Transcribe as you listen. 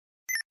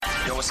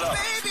Yo, what's up?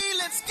 Baby,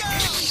 let's go.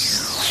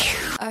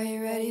 Are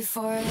you ready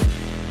for it?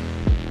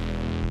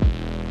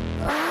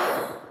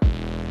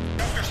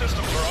 Your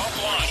systems are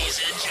offline. Ladies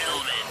and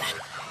gentlemen,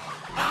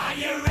 Are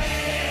you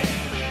ready?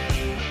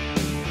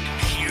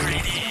 here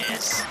it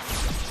is.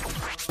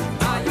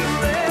 Are you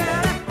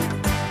ready?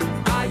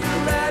 Are you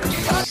ready?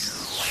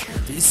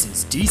 This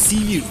is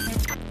DCU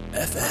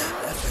FM.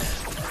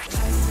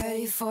 Are you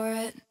ready for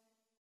it?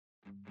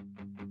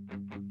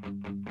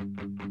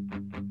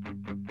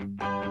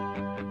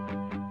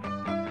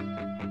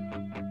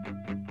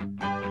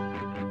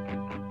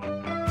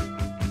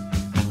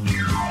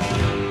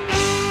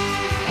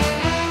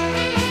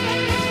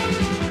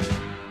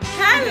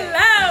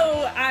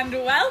 Hello and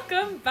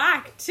welcome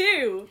back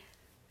to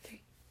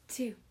 3,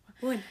 2,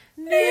 1.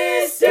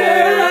 Mr.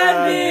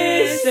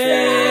 and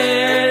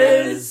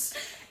Mrs.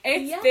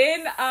 It's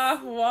been a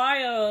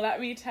while, let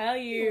me tell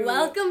you.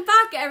 Welcome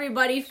back,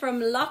 everybody, from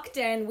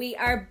lockdown. We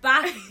are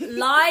back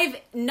live,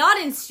 not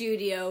in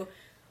studio,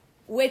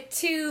 with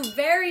two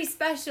very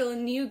special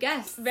new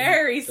guests.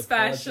 Very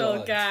special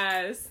Lodge.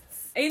 guests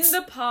in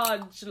the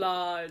Podge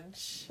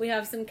Lodge. We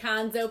have some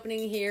cans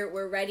opening here.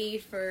 We're ready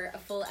for a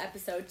full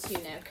episode to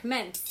now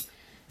commence.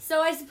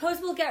 So I suppose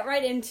we'll get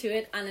right into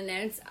it and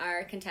announce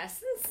our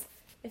contestants.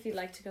 If you'd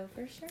like to go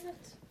first, Charlotte.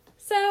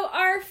 So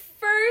our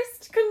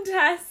first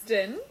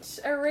contestant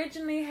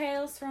originally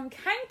hails from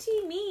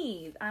County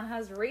Meath and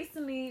has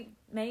recently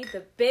made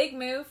the big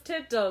move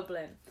to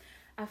Dublin.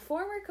 A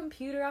former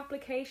computer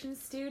application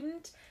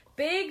student,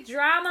 big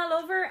drama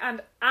lover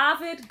and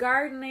avid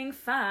gardening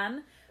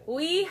fan,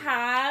 we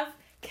have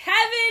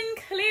Kevin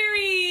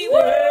Cleary.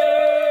 Welcome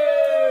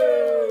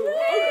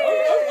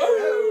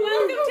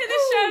to the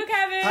show,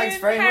 Kevin. Thanks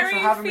very How much are for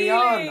you having me on.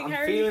 feeling? How I'm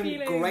are you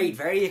feeling great,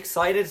 very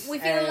excited. We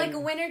feeling like a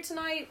winner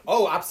tonight?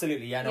 Oh,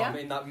 absolutely. Yeah, no, Yeah? I'm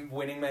in that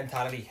winning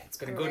mentality. It's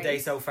been a good Great. day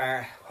so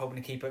far. Hoping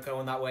to keep it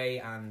going that way,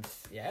 and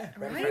yeah,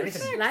 ready for Right,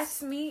 anything.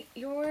 let's meet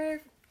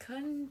your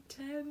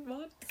contender.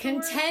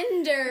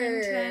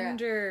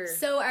 Contender.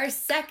 So our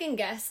second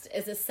guest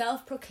is a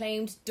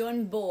self-proclaimed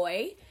done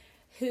boy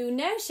who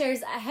now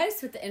shares a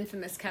house with the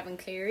infamous Kevin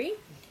Cleary.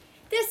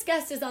 This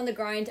guest is on the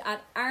grind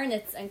at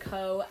Arnott's &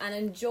 Co.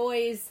 and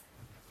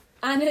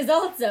is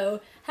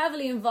also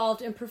heavily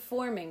involved in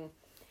performing.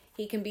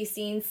 He can be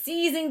seen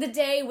seizing the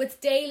day with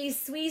daily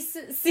Sweet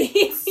Sims.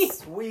 Sweet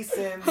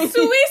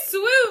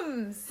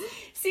swims.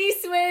 sea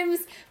swims.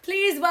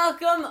 Please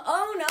welcome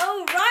Owen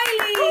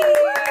O'Reilly.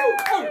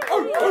 Welcome,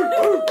 Owen.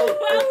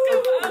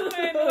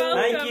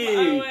 Thank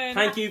you. Owen.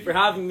 Thank you for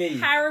having me.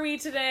 How are we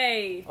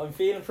today? I'm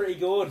feeling pretty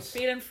good.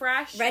 Feeling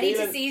fresh? Ready to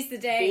Feeling- seize the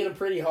day. Feeling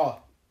pretty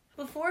hot.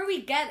 Before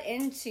we get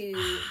into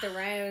the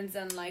rounds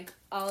and like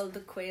all the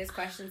quiz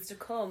questions to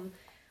come,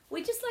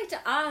 we just like to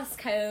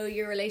ask how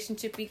your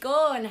relationship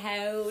begun.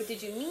 How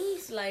did you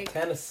meet? Like,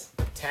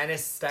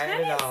 Tennis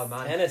started it all,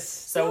 man. Tennis.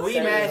 So we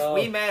Started it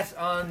all. met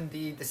on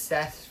the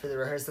set for the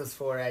rehearsals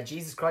for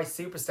Jesus Christ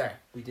Superstar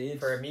We did.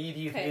 for Meath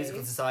Youth Okay.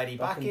 Musical Society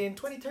back Back in in-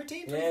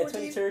 2013, Yeah,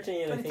 2014?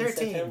 2013. I think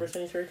 2013. September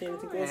 2013. I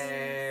think it was.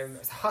 It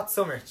was a hot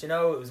summer, do you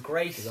know, it was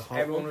great. was a hot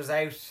Everyone one. was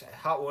out,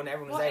 hot one,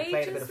 everyone was What out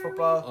playing a bit ages of were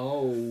football.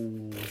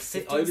 Oh,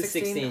 15, I was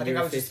 16. 16. I You think I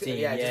were was just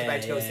 15. just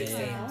about to go yeah, 16.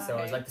 yeah. So it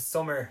was Okay. like the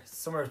summer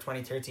of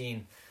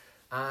 2013,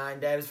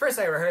 and it was first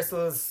day of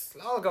rehearsals,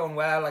 all going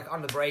well. Like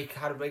on the break,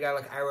 had a big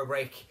like hour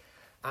break,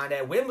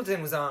 and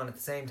Wimbledon was on at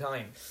the same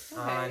time,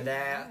 and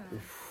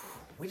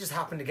we just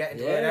happened to get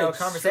into Yeah, an hour it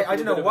conversation. struck I a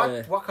don't know bit of what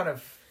a- what kind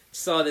of.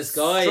 Saw this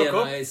guy Struck and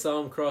up. I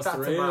saw him cross That's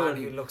the a room. man and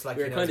who looks like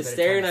we he were knows kind a of bit of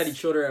staring tennis. at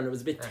each other and it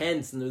was a bit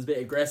tense and it was a bit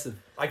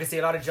aggressive. I could see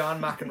a lot of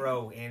John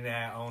McEnroe in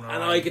Owen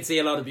And O'Reilly. I could see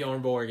a lot of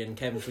Bjorn Borg and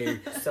Kevin Cleary.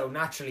 So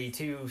naturally,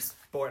 two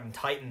sporting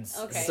titans.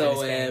 Okay. in So,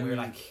 this game, we were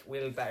um, like,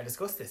 we'll better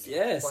discuss this.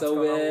 Yeah, What's so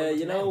going on with Wimbledon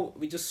you know,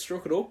 we just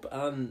struck it up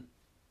and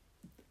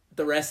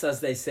the rest, as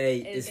they say,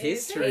 is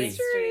history.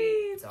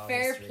 It's all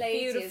fair history. play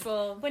to you.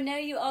 Beautiful. But now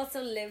you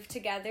also live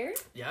together.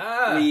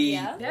 Yeah. We,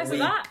 Yeah. Yeah, so we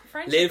that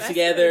friendship live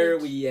together,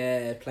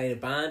 escalated. we play in a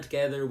band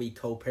together, we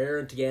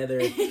co-parent together.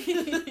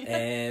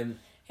 I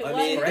Well,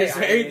 mean, great. there's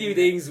very I few mean-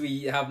 things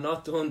we have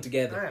not done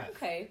together. Yeah.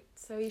 Okay.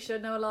 So you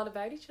should know a lot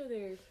about each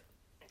other.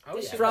 Oh,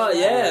 yeah.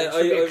 Yeah,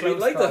 Should be a I close would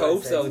like to call,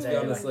 hope I'd so, say, to be today.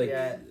 honest. Like,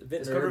 yeah. a bit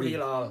It's going to nervy.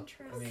 reveal all. I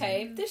mean,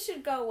 Okay, this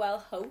should go well,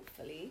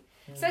 hopefully.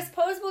 So I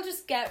suppose we'll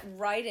just get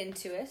right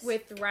into it.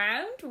 With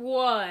round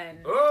 1.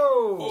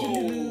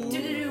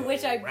 Oh!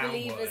 Which I Round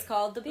believe one. is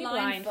called the The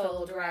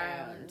blindfold blindfold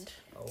round.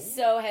 Oh.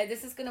 So how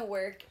this is going to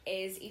work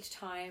is each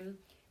time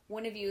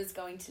one of you is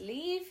going to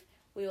leave,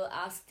 we will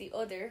ask the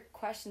other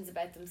questions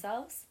about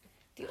themselves.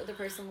 The other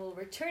person will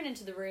return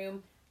into the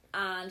room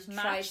and try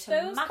Match to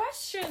those match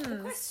questions. the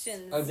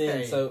questions. I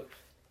mean, so,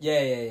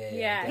 yeah.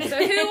 Yeah.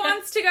 So who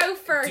wants to go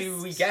first?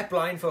 Do we get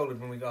blindfolded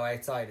when we go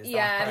outside? Is that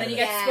Yeah, part and then of you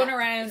it? get spun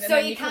around and So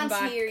then you you come can't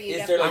back. hear you. Is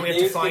get there And like we have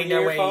to music find in our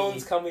your way-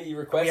 phones? Can we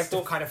request We have to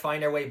stuff? kind of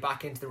find our way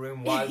back into the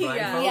room while Yeah.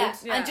 blindfolded. yeah.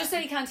 Yeah. And just so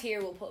you can't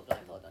hear, we'll put a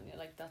blindfold on you.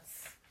 Like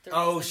that's the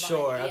Oh, reason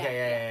sure. behind it. Okay,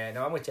 yeah.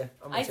 No, I'm with you.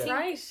 I'm I with you. think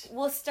Right.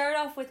 we'll start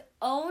off with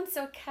Owen.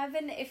 So,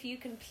 Kevin, if you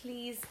can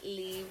please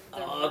leave the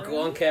Oh, room.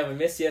 go on, Kev. I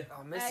miss you.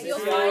 Oh, miss you'll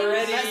you find-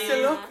 already. Best Best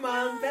of luck,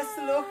 man. Best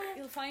of luck.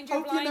 You'll find your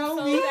Hope you know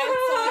blindfold me.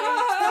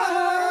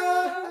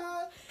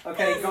 outside.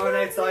 Okay, going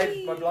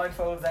outside. My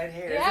blindfold's out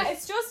here. Yeah, Is it?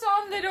 it's just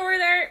on the door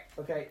there.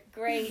 Okay.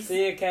 Great.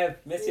 See you, Kev.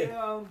 Miss you.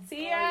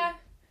 See ya.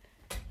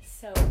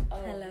 So,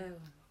 Owen.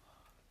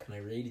 Can I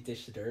really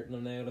dish the dirt on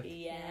them now? Like,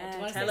 Yeah. Yeah, Do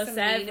you wanna tell say us something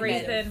mean about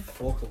everything. it?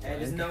 fuck 'em,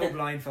 There's man. no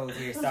blindfold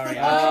here. Sorry,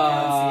 I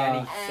Ah.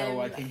 can't see any.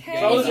 So I think hey,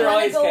 Close your you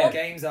wanna eyes, go Kev. up-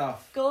 game's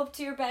off. Go up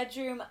to your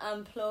bedroom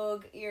and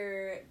plug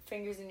your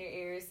fingers in your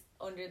ears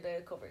under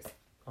the covers.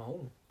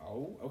 Oh,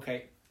 Oh,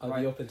 okay. I'll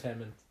Right. be up in 10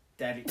 minutes.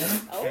 Deadly.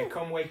 Oh. Okay,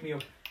 come wake me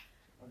up.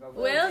 I'll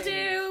go Will back.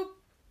 do.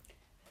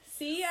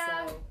 See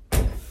ya. So,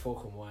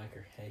 Fucking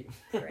wanker. Hey.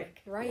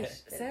 prick. Right,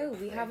 Yeah. so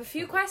we have a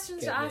few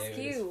questions Get to me ask out of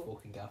this you.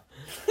 fucking gap.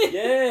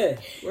 Yeah.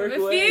 We Work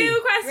have a away.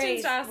 few questions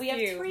Great. to ask We have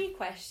you. 3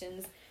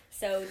 questions.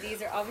 So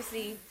these are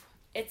obviously,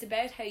 it's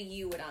about how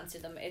you would answer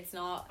them. It's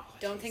not,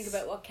 don't think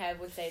about what Kev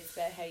would say. It's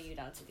about how you'd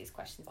answer these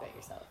questions about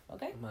yourself.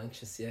 Okay? I'm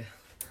anxious, yeah.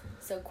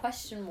 So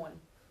question 1.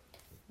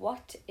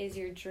 What is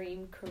your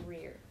dream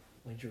career?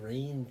 My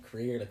dream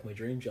career, like my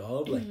dream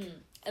job, like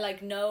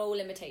Like no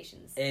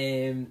limitations.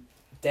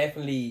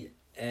 definitely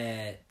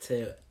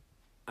to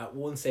at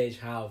one stage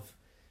have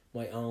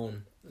my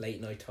own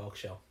late night talk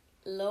show.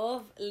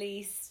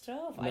 Lovely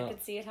stuff. I No.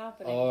 could see it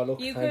happening. Oh look,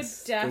 You thanks.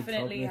 could Big definitely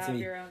compliment to have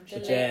me. your own The show.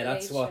 But Late yeah,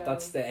 that's Late what Show.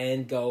 that's the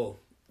end goal.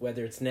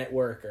 Whether it's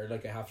network or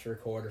like I have to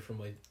record it from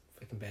my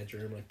fucking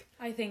bedroom, like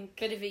I think.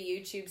 Bit of a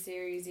YouTube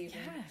series even.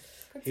 Yeah,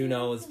 Could see who it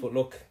knows? happening. But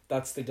look,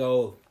 that's the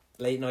goal.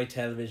 Late night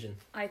television,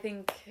 I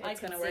think I it's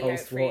can gonna see work it. out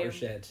post for you.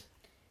 watershed.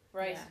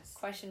 Right. Yes.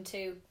 Question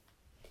 2.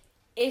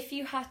 If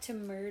you had to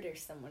murder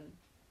someone,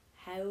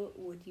 how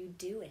would you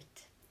do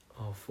it?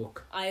 Oh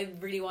fuck. I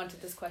really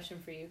wanted this question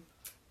for you.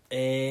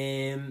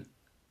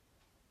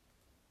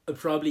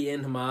 Probably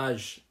in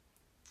homage.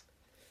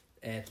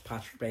 To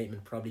Patrick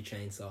Bateman, probably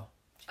Chainsaw.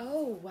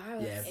 Oh wow.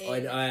 Yeah,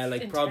 that's I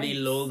like probably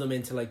intense. lull them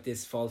into like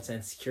this false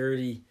sense of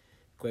security,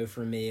 go out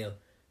for a meal,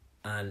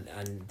 and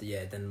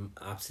yeah, then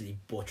absolutely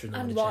butcher them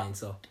And with a what-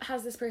 chainsaw.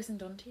 Has this person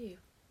done to you?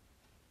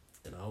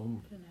 You know,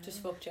 I don't know.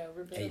 Just fucked you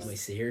over. ate Bill. my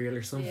cereal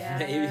or something. yeah,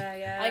 Maybe.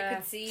 yeah. I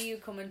could see you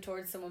coming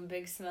towards someone,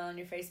 big smile on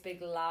your face,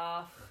 big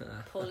laugh,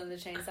 pulling the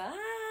chainsaw.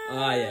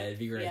 Ah, yeah, it'd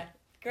be great. Yeah.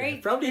 Great.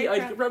 Yeah, probably, great I'd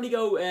crack. probably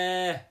go.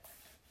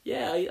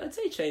 Yeah, I'd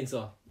say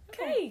chainsaw.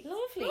 Okay,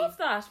 Lovely. love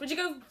that. Would you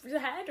go for the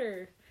head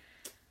or?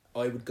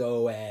 I would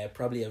go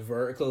probably a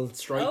vertical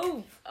strike.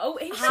 Oh,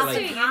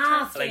 interesting.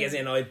 half. Like as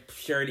in, I'd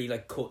purely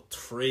like cut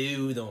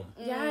through them,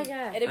 Yeah,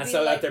 yeah. It'd and be so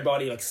like, that their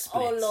body like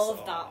splits.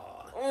 love that. Oh.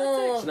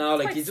 Oh. No,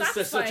 like quite you just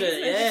there's such a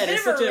satisfying, isn't it? yeah, there's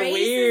It's a bit such of a a race,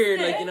 weird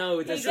isn't it? like you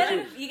know there's You such get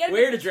a you get a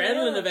weird bit of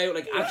adrenaline thrill. about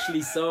like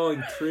actually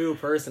sawing through a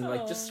person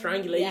like just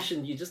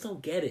strangulation. You just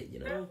don't get it, you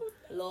know.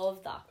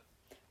 Love that.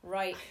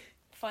 Right.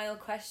 Final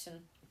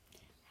question.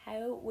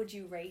 How would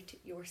you rate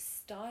your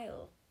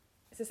style?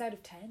 Is this out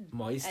of 10?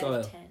 My Out style,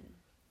 of 10.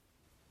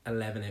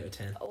 11 out of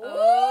 10.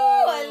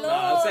 Oh, I No,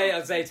 love.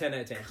 I'd say 10 out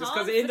of 10. Just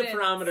because in the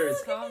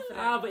parameters.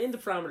 Confident. But in the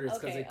parameters,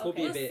 because Okay, it could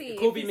be okay. a bit, See, it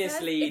could if be he says-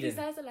 misleading. If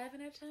he says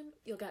 11 out of 10,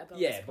 you'll get a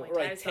bonus Yeah, point. but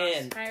right, How's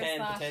 10, that? How's 10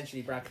 that?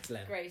 potentially brackets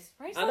 11. Great.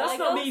 Right. And that's I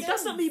not like me. that.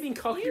 That's not me being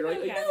cocky, You right?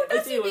 don't get I, it. I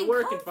That's you do. I being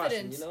work confident.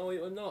 in fashion. You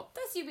know, I'm not.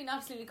 That's you being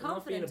absolutely I'm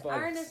not being confident. a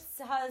bollocks.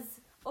 Arnott has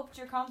upped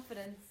your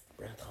confidence.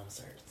 Brown Thomas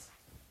Arts.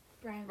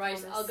 Brown Right,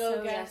 Thomas. I'll go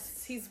So, get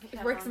yes, he's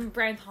Kevin. works in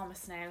Brown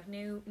Thomas now.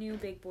 New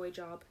big boy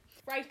job.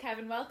 Right,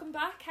 Kevin, welcome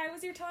back. How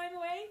was your time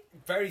away?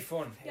 Very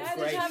fun. It was Yeah, did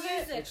great. you have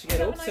Music. a, What'd you get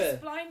have up a nice to? I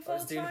blindfold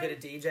was doing a time? bit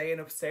of DJing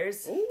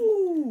upstairs.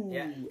 Ooh.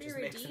 Yeah, You're just a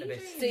mixing a bit.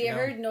 DJ. So you know.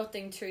 heard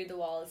nothing through the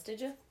walls,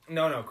 did you?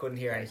 No, couldn't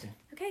hear anything.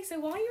 Okay, so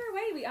while you were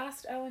away, we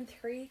asked Owen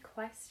 3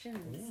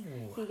 questions.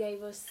 Ooh. He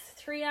gave us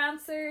 3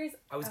 answers.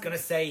 I was gonna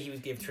say he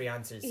would give 3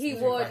 answers. He to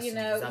 3 would, questions. you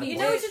know. Is that a He You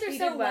point? know knows each other he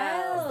so did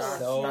well. That's,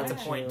 So that's a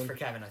much point fun. for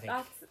Kevin, I think.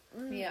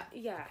 That's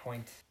yeah.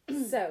 Point.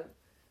 So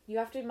you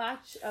have to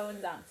match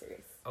Owen's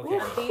answers. Okay.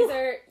 And these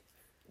are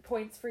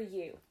points for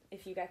you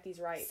if you get these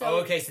right. So- Oh,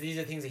 okay. So these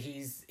are things that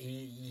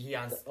he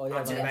answered Oh, yeah,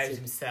 about that's it.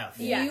 himself.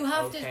 Yeah. You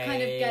have to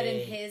kind of get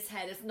in Okay. his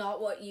head. It's not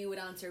what you would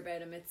answer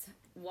about him, it's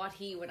what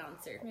he would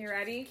answer. You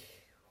ready?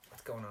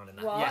 What's going on in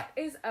that? What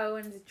Yeah. is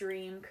Owen's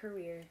dream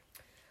career?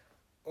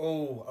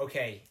 Oh,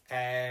 okay.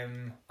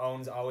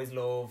 Owen's always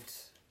loved,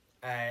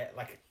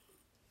 like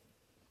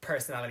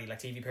personality, like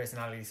TV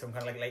personality, some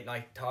kind of like late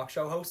night talk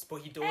show host.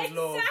 But he does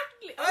love.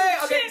 Exactly. Hey,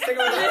 okay, shit. stick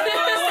with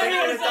that.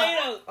 Stick with Say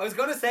that. I was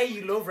gonna say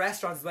you love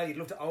restaurants as well. You'd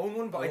love to own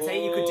one, but I'd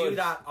say you could do Good.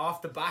 that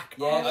off the back.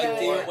 Yeah, of I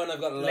do your it when I've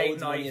got late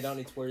loads of money. night You don't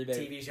need to worry about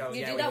it. TV shows.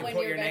 You yeah, do where that you when can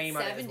put you're your about name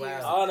on it as 70 or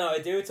well. Oh no, I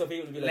do it so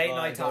people will be like, Late oh,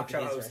 night I go talk to show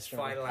this host.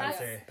 restaurant. Final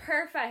That's answer.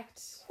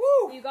 perfect.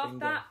 Woo! You got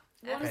Bingo. that.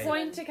 1 Okay.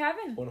 point to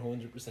Kevin.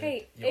 100%.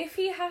 Hey, Yep. if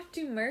he had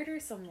to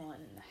murder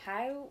someone,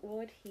 how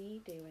would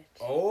he do it?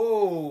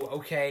 Oh,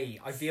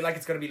 okay. I feel like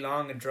it's gonna be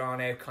long and drawn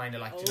out, kind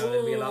of like you know.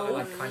 There'll be a lot of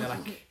like kind of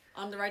like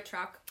On the right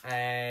track.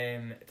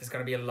 there's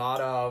gonna be a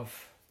lot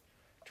of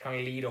kind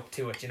of lead up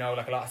to it. You know,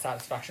 like a lot of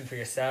satisfaction for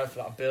yourself, a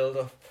lot of build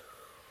up.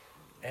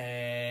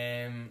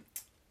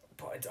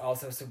 But it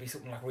also should be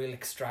something like real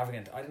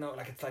extravagant. I don't know,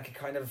 like it's like a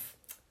kind of,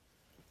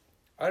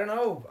 I don't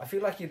know. I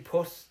feel like you'd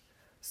put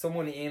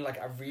someone in like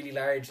a really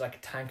large like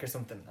tank or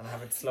something and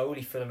have it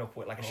slowly filling up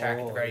with like a shark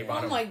at the very yeah.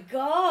 bottom. Oh my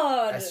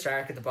god. A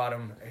shark at the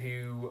bottom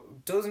who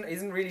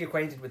isn't really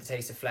acquainted with the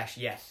taste of flesh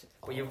yet,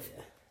 but you've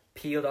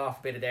peeled off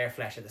a bit of their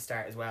flesh at the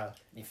start as well.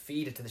 You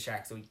feed it to the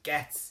shark so he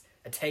gets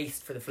a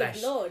taste for the The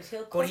flesh. blood,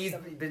 he'll But cut he's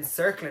them. been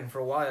circling for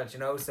a while, you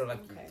know, so like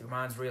Okay. the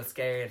man's real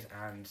scared,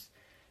 and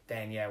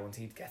then once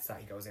he gets that,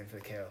 he goes in for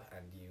the kill,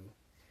 and you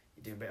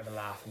do a bit of a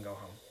laugh and go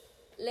home.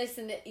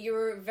 Listen,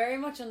 you're very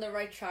much on the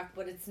right track,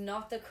 but it's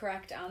not the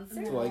correct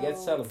answer. Do I get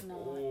to tell him? it's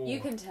not. You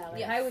can tell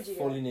me. Yeah. How would you do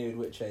Fully it? nude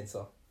with a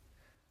chainsaw.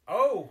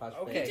 Oh,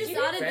 Patrick okay. Bateman. You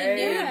just added the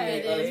Very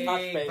nude bit in. big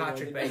Patrick Bateman.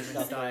 Patrick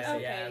Bateman style.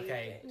 Yeah,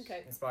 okay.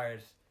 Okay.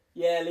 Inspired.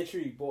 Yeah,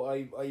 literally. But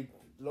I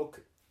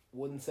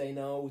wouldn't say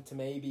no to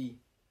maybe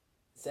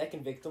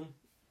second victim.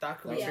 That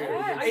could be Yeah, true.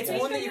 I It's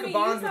think one that I'm you can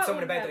gonna bond use with that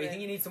someone one, about, though. You Kevin.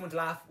 think you need someone to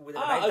laugh with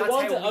it Ah, about. That's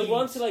how I we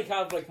want to like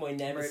have like my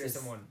murder nemesis.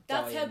 someone.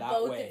 That's die how in that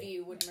both way. of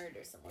you would murder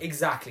someone.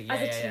 Exactly, yeah,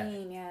 As a yeah.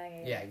 teen, yeah.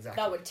 Yeah,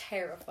 exactly. That would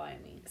terrify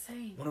me.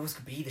 Same. One of us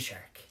could be the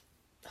shark.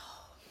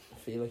 I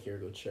feel like you're a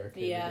good shark.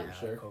 Yeah. You're a good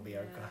shark. Could be,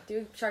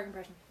 Do a shark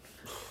impression.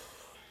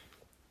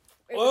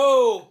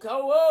 Whoa!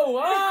 Whoa!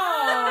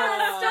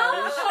 Ah!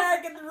 Stop.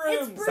 Shark in the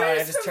room. It's Sorry, I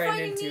Bruce just from turned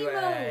Finding into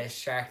Nemo. a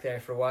shark there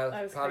for a while.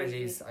 That was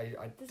Apologies, I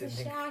There's didn't a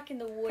think. shark in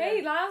the water.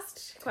 Okay,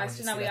 last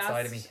question just that we see that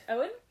side of asked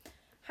Owen.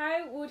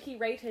 How would he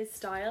rate his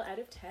style out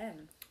of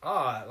 10?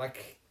 Ah,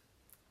 like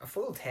a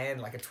full 10,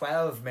 like a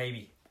 12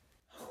 maybe.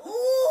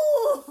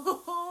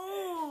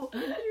 Ooh!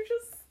 You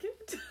just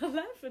skipped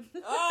 11.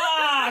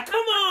 Ah! Come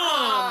on!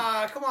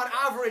 Ah, come on,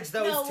 average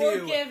those No, two.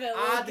 we'll give it,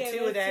 we'll Add the give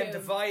two it of them, two.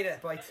 divide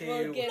it by 2.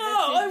 We'll give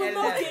No, I would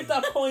not 11. give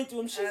that point to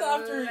him. She's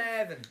after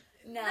 11.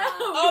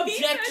 Nah.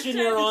 objection,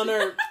 Your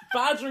Honour.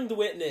 Badgering the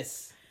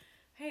witness.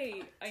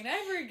 Hey, I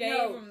never gave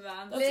No. him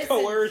that. That's Listen.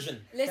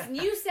 coercion. Listen,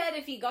 you said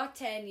if he got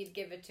 10, you'd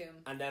give it to him.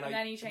 And then And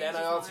then he changed I his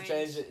also mind.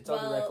 changed it. It's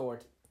on the Well,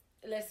 record.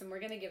 Listen, we're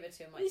gonna give it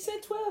to him. I He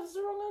think. said 12 is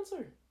the wrong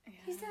answer.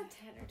 He said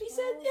 10 or 12. He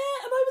said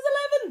yeah, and I was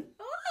 11.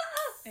 Ah,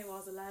 It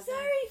was 11.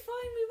 sorry,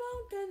 fine, we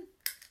won't then.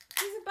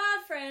 He's a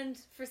bad friend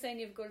for saying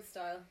you have good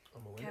style.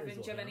 Kevin,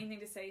 do you have anything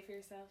to say for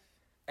yourself?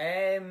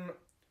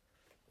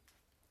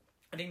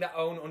 I think that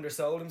Owen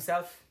undersold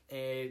himself.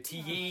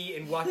 TE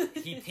in what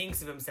he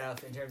thinks of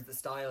himself in terms of the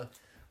style.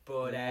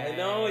 But I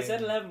know, I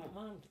said 11, but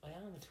man, I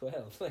am a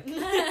 12. Like,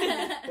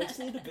 I just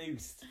need a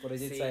boost. But I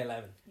did See, say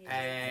 11.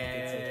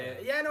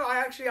 Yeah, no, I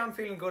actually am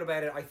feeling good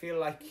about it. I feel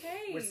like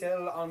Okay. we're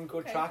still on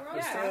good Okay, track.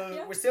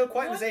 yeah. We're still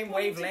quite in the 1 same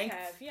point to wavelength,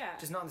 Kev, yeah.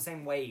 just not in the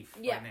same wave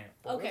Yeah, right now.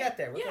 But okay. we'll get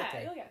there. We'll Yeah, get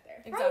there. you'll get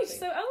there. Exactly. Right,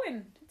 so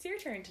Owen, it's your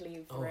turn to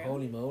leave the Oh, room.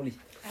 holy moly.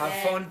 Have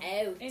fun.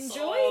 Out.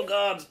 Enjoy. Oh,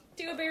 God.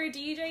 Do a bit of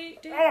DJing.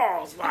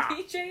 Oh,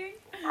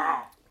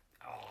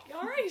 You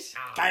alright?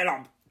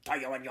 Dialogue. Tell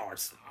you and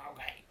yours.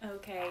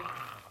 Okay.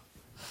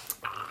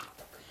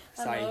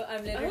 Sorry.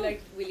 I'm literally Oh.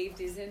 like, we leave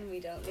these in, we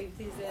don't leave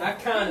these in. That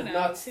can Who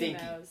not knows? Who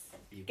stinky. knows?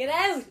 Get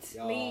out!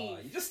 Oh,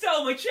 Leave. you just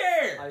stole my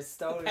chair. I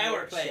stole Power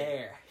your play.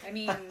 chair. I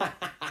mean, I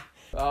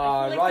feel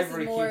like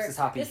Rivalry this is more, keeps us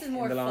happy This is in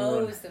more the long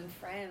run. foes than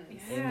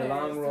friends. Yeah. In the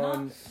long it's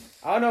run,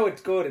 oh no,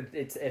 it's good.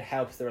 It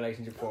helps the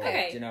relationship forward.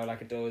 Okay. You know,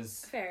 like it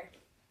does. fair.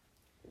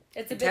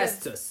 It's a It bit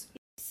tests of... us.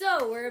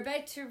 So, we're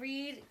about to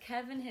read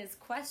Kevin his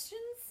questions.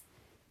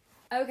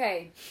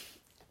 Okay.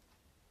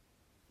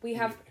 We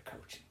have A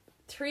coach.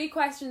 3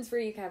 questions for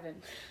you, Kevin.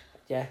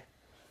 Yeah.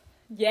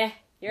 Yeah.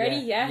 You ready?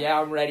 Yeah. Yeah,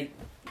 I'm ready.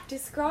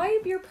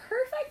 Describe your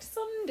perfect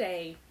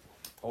Sunday.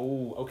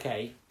 Oh,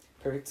 okay.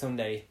 Perfect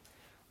Sunday.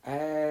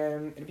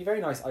 It'd be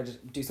very nice. I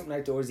just do something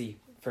outdoorsy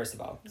first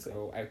of all.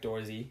 So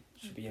outdoorsy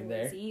should be in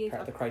there. Outdoorsy. Part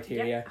of the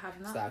criteria. Yeah,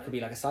 having So that. that could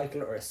be like a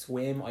cycle or a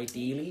swim,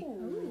 ideally.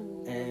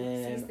 Ooh, seize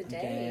And the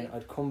day. then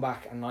I'd come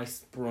back a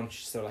nice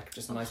brunch. So like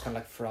just a nice kind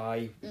of like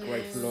fry,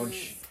 great for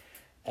lunch.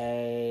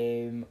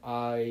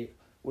 I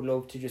would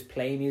love to just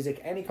play music,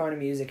 any kind of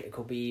music. It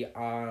could be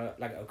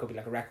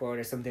like a record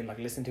or something, like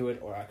listen to it,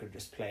 or I could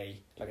just play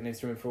like an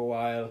instrument for a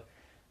while.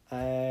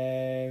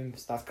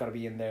 So that's got to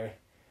be in there.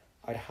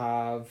 I'd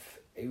have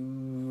a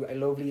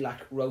lovely like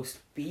roast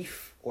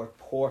beef or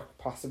pork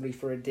possibly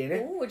for a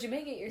dinner. Oh, would you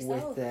make it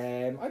yourself?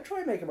 With I'd try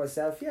and make it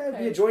myself. Yeah, it'd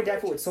be a Okay. joint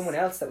effort with someone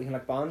else that we can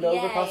like bond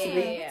over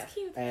possibly. Yeah. That's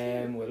cute.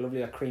 With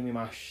lovely like creamy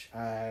mash,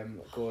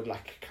 good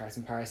like carrots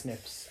and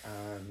parsnips,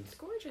 and It's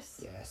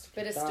gorgeous. yes,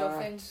 Bit of that.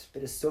 stuffing.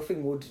 Bit of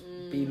stuffing would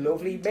be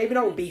lovely. Maybe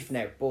not with beef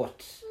now,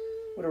 but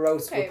with a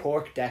roast Okay. with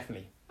pork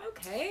definitely.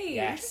 Okay.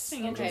 Yes.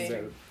 Interesting. Okay.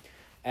 Interesting.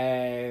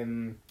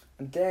 And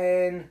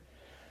then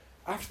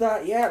after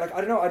that, yeah, like I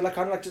don't know, I'd like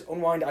kind of like just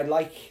unwind. I'd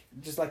like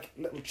just like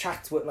little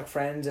chats with like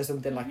friends or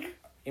something like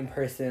in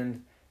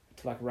person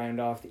to like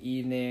round off the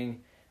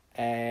evening.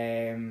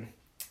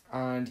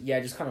 And yeah,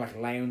 just kind of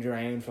like lounge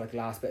around for like the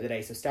last bit of the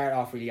day. So start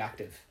off really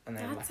active and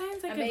then That like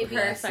sounds like And a maybe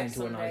relax perfect into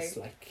a Sunday. nice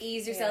like.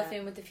 Ease yourself Yeah.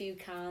 in with a few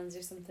cans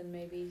or something,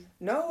 maybe.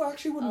 No, I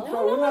actually wouldn't. Oh,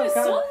 I wouldn't no, have a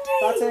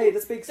can. Sunday.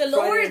 That's big The Friday and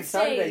Lord's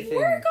Saturday Day. thing.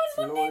 Work on It's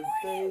the Monday Lord's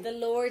Day. The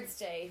Lord's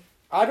Day.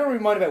 I don't really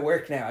mind about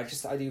work now.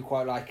 I do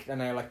quite like, I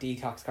know, like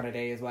detox kind of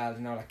day as well. You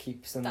know, like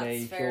keep Sunday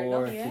That's fair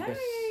pure. enough. Keep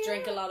it.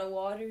 Drink a lot of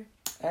water.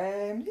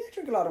 Yeah,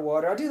 drink a lot of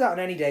water. I'll do that on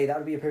any day. That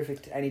would be a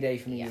perfect any day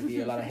for me. Yeah. It'd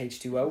be a lot of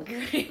H2O.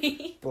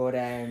 Great. But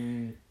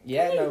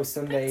yeah, no,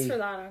 Sunday. Thanks for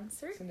that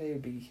answer. Sunday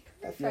would be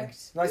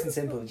Perfect. nice and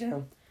simple. You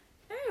know.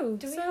 Oh,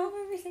 Do we so have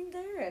everything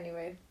there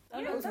anyway? Oh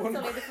That no, was that's one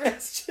only the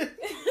first.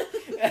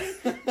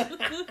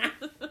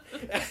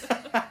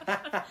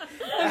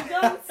 I've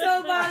gone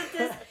so bad at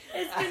this.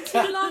 It's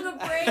been too long a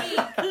break.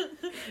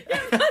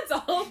 yeah, that's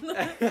all.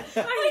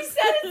 I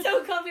said it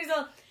so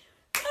confident.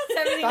 That's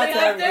everything That's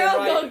I have there.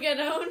 I'll everything, go get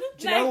on.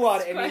 Do you know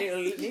what? I Next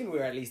mean, question.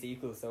 we're at least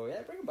equal. So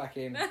yeah, bring them back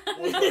in. One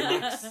point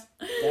max.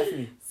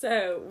 Definitely.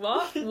 So,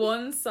 what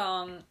one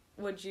song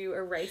would you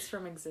erase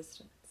from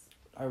existence?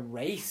 A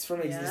race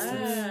from existence.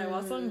 Yeah,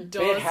 what song Bit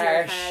does your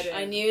harsh. head in?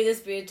 I knew this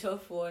would be a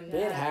tough one.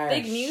 Bit harsh.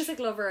 Big music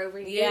lover over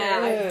here.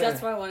 Yeah, Yeah.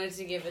 that's why I wanted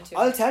to give it to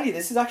I'll him. tell you,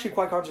 this is actually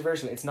quite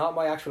controversial. It's not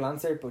my actual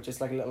answer, but just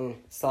like a little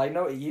side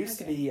note. It used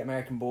to be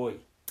American Boy.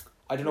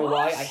 I don't know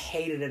why. I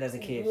hated it as a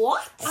kid.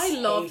 What? I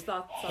loved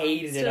that song.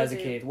 Hated it Still as a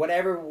do. kid.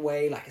 Whatever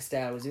way, like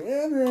Estelle was doing,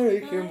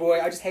 American Boy.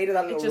 I just hated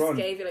that It little just run.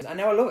 gave you like, And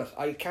now I love it.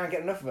 I can't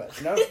get enough of it.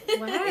 You know,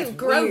 wow, it's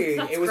growth. weird.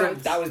 That's It was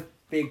growth. that was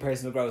big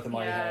personal growth in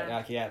my Yeah.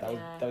 head. Like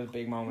that was a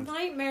big moment.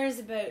 Nightmares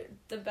about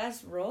the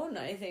best run,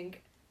 I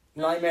think.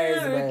 Nightmares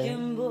about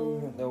American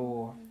Boy.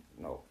 no.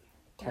 No,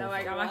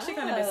 Terrifying. I'm actually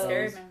kind of a bit Wow.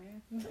 scared now.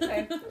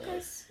 Okay.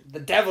 The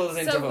devil's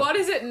into So, what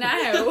is it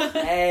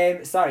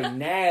now? Sorry,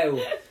 now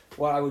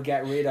what I would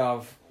get rid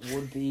of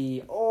would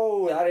be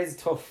that is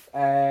tough.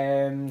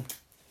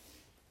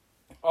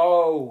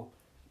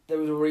 There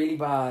was a really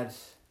bad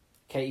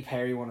Katy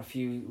Perry one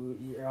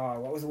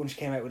what was the one she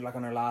came out with like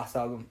on her last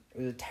album?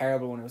 It was a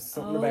terrible one. It was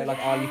something about like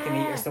all you can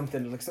eat or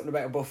something, like something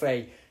about a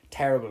buffet.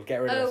 Terrible,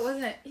 get rid of it.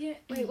 Wasn't it? Yeah.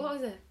 Wait, what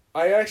was it?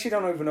 I actually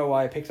don't even know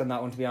why I picked on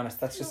that one, to be honest.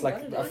 That's just like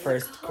what it a is.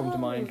 first What's it come to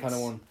mind kind of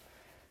called?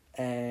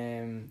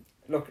 one.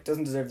 Look, it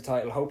doesn't deserve the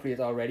title. Hopefully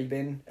it's already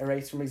been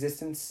erased from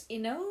existence. You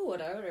know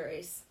what I would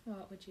erase?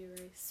 What would you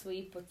erase?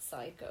 Sweet but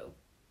Psycho.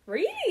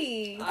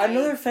 Really?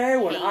 Another fair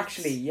one, hate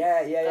actually.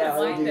 Yeah, I That's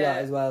would do like that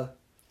it. as well.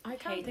 I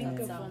can't Hate think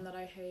that of song. one that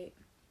I hate.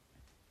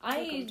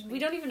 We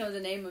don't even know the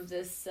name of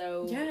this,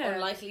 so Yeah.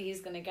 unlikely he's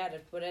gonna get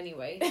it. But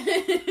anyway,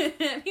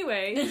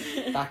 Anyway,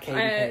 That Katy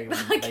Perry one.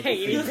 that about the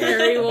Katy food.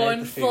 Perry About one.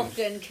 the food.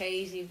 fucking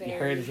Katy Perry. You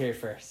heard it here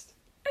first.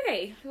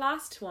 okay,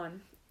 last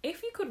one.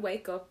 If you could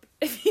wake up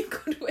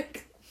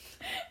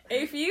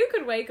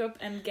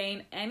and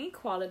gain any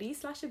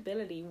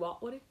quality/ability,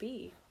 what would it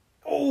be?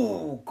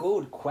 Oh,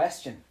 good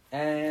question.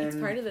 It's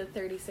part of the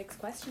 36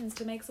 questions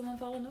to make someone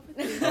fall in love with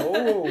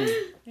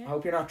you. I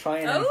hope you're not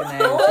trying anything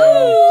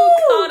Oh,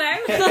 caught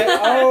out.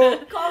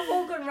 Oh.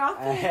 Call fucking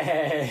Rocky.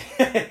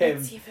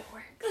 Let's see if it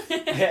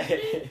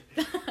works.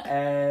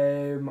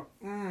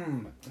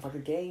 If I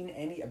could gain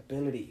any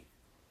ability,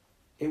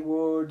 it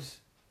would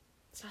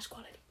 /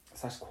 quality.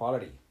 /quality.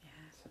 Sorry.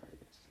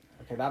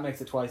 Okay, that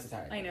makes it twice as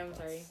hard. I know, I'm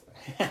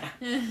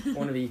sorry.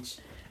 One of each.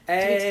 Do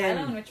we tell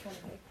on which one?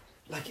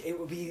 Like it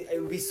would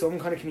be some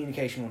kind of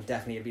communication one.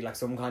 Definitely, it'd be like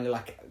some kind of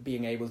like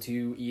being able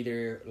to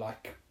either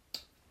like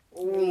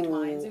Read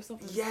minds or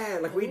something. Yeah,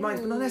 like read minds,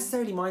 but not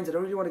necessarily minds. I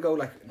don't really want to go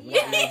like You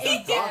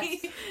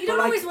don't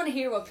like, always want to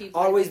hear what people.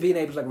 always being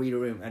able to like read a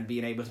room and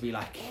being able to be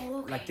like okay.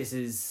 like this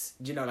is,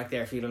 you know, like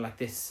they're feeling like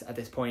this at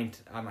this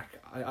point. I'm like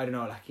I don't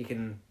know, like you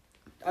can,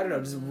 I don't know,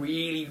 just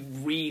really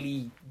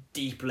really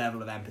deep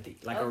level of empathy,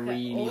 like a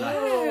really like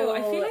Wow,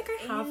 I feel like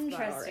I have that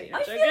Interesting. already.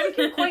 I feel like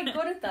you're quite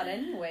good at that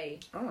anyway.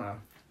 I don't know.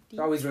 There's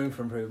always room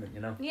for improvement,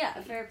 you know. Yeah,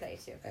 fair play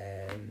too.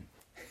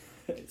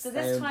 So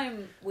this this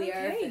time we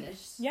are Okay.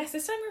 finished. Yes,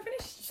 this time we're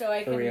finished. So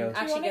I For can real. Do you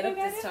actually wanna get go up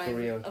get this it? time. For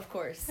real. Of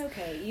course.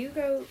 Okay, you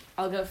go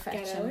I'll go get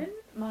fetch Owen. him.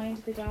 Mind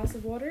the glass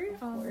of water.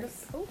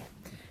 course.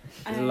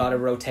 There's a lot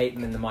of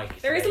rotating in the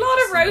mic. There is a today, lot of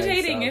just to note,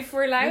 rotating. so- If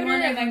we're louder We want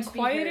and then everyone to be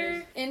quieter.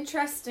 heard.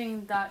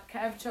 Interesting that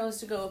Kev chose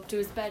to go up to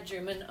his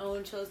bedroom and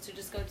Owen chose to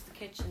just go to the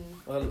kitchen.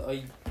 Well,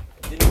 I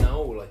didn't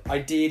know, like. I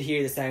did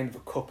hear the sound of a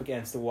cup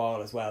against the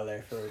wall as well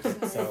there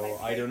first, so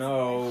I don't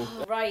know.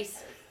 Right.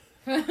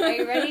 Are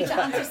you ready to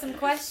answer some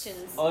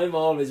questions? I'm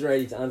always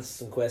ready to answer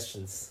some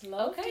questions.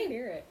 Love to Okay.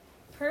 hear it.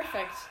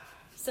 Perfect.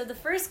 So the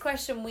first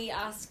question we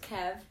asked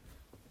Kev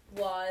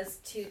was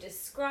to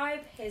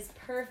describe his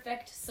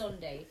perfect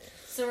Sunday.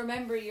 So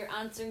remember, you're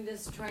answering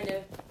this trying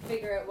to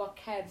figure out what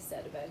Kev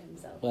said about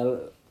himself.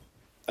 Well,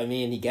 I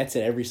mean, he gets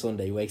it every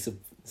Sunday. He wakes up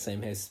the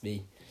same house as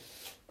me.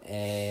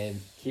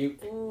 Cute.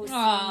 Ooh,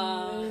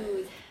 Aww.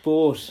 smooth.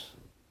 But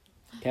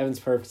Kevin's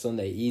perfect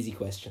Sunday, easy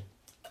question.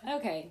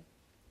 Okay.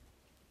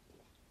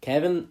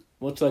 Kevin,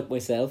 much like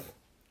myself,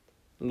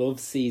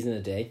 loves season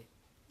a day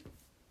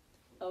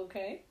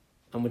Okay.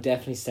 and would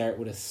definitely start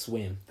with a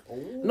swim.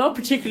 Not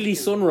particularly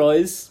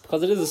sunrise,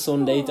 because it is a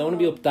Sunday. Don't want to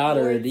be up that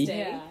early.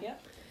 Yeah.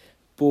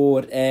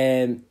 But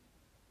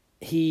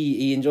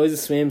he enjoys a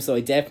swim, so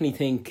I definitely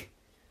think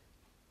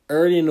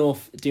early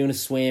enough doing a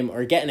swim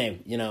or getting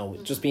out, you know,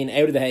 just being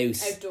out of the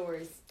house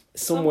Outdoors.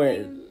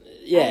 somewhere. Something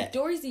Yeah,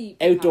 Outdoorsy.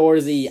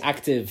 outdoorsy,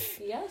 active.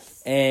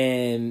 Yes.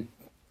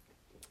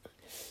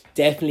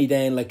 definitely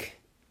then like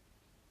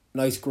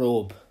nice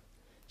grub,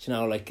 you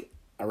know, like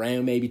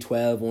around maybe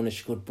 12,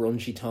 1ish, good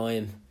brunchy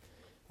time,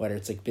 whether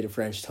it's like a bit of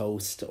French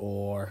toast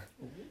or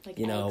Like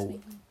you know,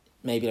 eggs,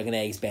 maybe like an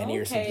eggs Benny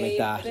or something like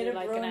that. Bit of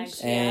Like an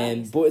brunch.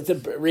 egg. But it's a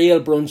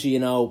real brunchy, you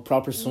know,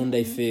 proper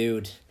Sunday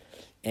food.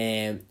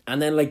 And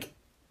then like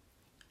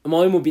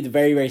mine would be the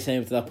very, very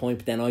same to that point,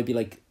 but then I'd be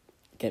like,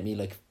 get me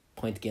like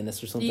a pint of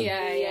Guinness or something.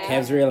 Yeah.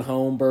 Kev's real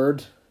home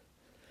bird.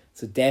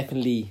 So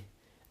definitely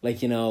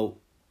like, you know,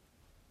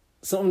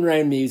 something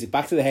around music,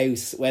 back to the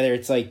house, whether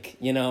it's like,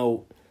 you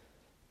know,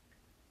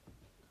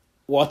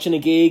 watching a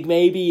gig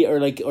maybe, or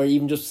like, or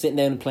even just sitting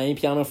down and playing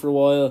piano for a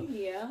while,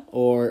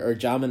 or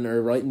jamming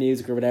or writing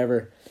music or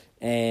whatever,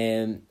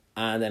 and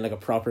then like a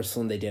proper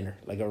Sunday dinner,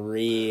 like a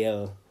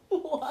real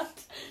What?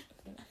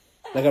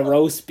 like a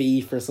roast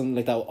beef or something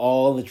like that, with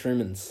all the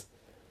trimmings,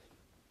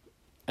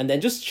 and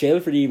then just chill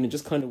for the evening,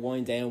 just kind of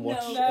wind down, watch.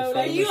 No, a are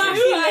film you or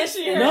something.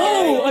 actually heard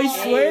No, it?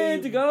 I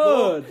swear to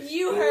God.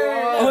 You heard.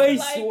 I like,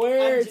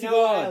 swear And to you know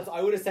what God. else?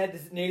 I would have said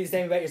this, nearly the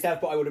same about yourself,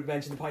 but I would have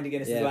mentioned the pint of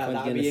Guinness Yeah, as well. pint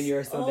of That would be in Guinness.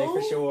 your Sunday for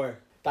Oh. sure.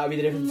 That would be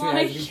the difference between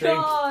My how you drink.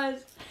 God.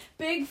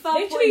 Big fat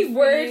Literally point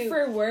word you.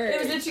 for word. It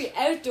was literally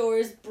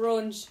outdoors,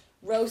 brunch,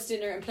 roast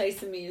dinner, and play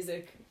some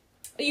music.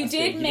 You That's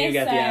did good. You do miss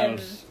get the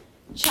out.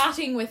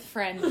 chatting with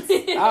friends.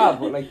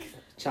 But like,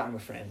 Chatting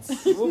with friends.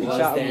 you would be Was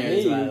chatting with there me,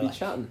 as well. you'd be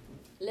chatting.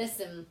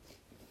 Listen.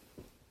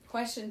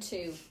 Question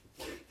 2.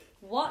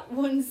 What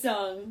one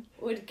song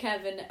would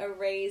Kevin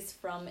erase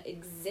from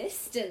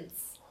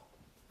existence?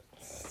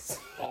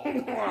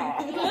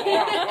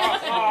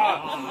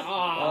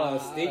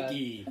 Oh,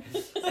 sticky.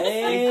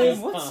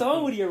 What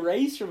song would he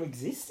erase from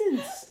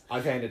existence? I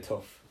found it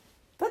tough.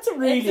 That's a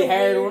really It's a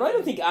hard weird one. I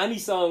don't think any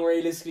song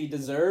realistically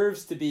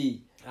deserves to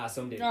be.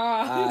 Some do. This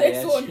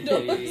yes. one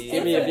does.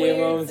 Give me It's a few weird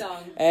moments.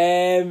 song.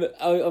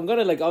 I'm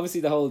gonna like, obviously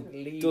the whole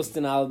Leave.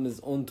 Dustin album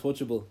is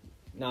untouchable.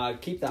 No,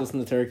 keep that. Dustin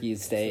the Turkey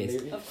stays.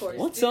 Absolutely. Of course.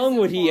 What This song is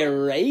would he one.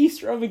 erase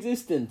from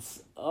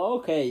existence?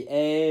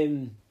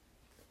 Okay,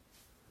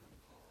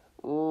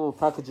 oh,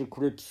 package of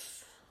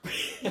crips.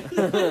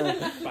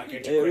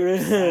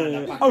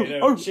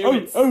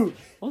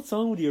 What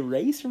song would he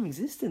erase from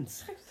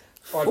existence?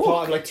 Or I've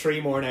thought of like 3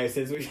 more now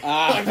since we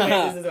talked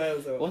about this as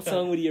well. So. What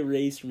song would he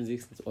erase from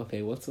existence?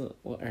 Okay, what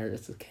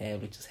artist is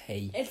Kev? Like just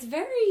hey. It's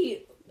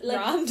very like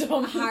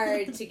Random.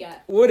 hard to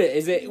get. Would it?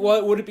 Is it?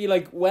 What would it be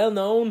like? Well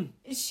known.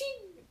 She'd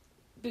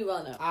be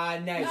well known.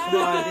 No, come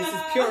on, this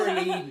is pure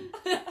leading.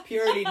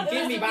 Pure leading.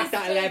 Give me back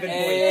that 11 point.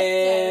 Give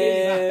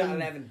me back that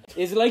 11.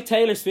 Is it like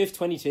Taylor Swift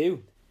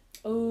 22?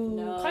 Oh,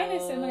 No. kind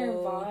of similar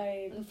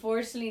vibe.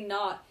 Unfortunately,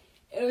 not.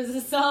 It was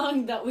a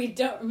song that we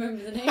don't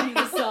remember the name of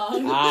the song.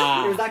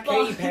 There was that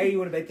Katy Perry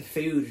one about the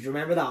food. Do you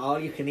remember that? All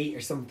you can eat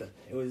or something.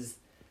 It was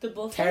The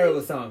buffet.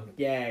 terrible song.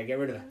 Yeah, get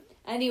rid of it.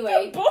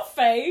 Anyway,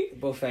 Buffet.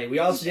 Buffet. We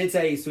also did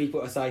say Sweet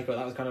But a Psycho.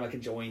 That was kind of like a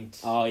joint.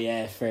 Oh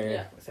yeah, fair.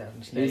 Yeah. Who's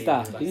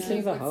that? Who's Sweet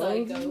sings that? But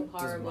Hollow? Psycho, Doesn't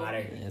horrible. matter.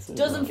 Yeah, something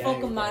Doesn't like that.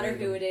 fucking matter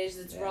who it is.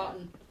 It's Yeah.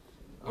 rotten.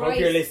 I hope Right.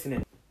 you're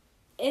listening.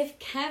 If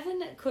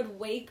Kevin could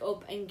wake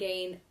up and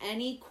gain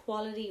any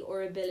quality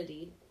or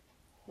ability,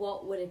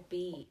 what would it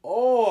be?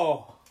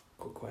 Oh,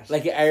 good question.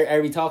 Like,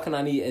 are we talking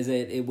any? Is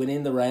it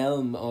within the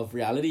realm of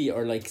reality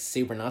or like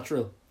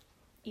supernatural?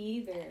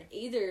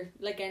 Either,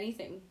 like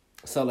anything.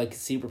 So like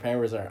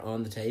superpowers are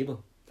on the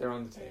table. They're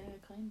on the table.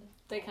 kind of.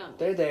 They can't.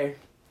 They're there.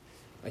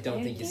 I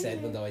don't think you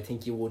said one though. I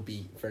think you would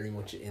be very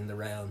much in the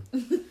realm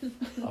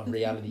of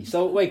reality.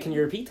 So wait, can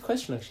you repeat the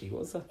question? Actually,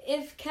 what was that?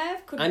 If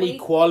Kev could Any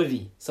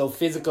quality, so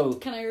physical.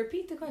 Can I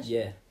repeat the question?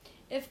 Yeah.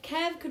 If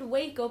Kev could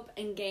wake up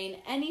and gain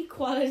any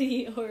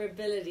quality or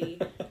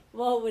ability,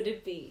 what would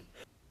it be?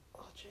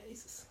 Oh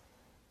Jesus.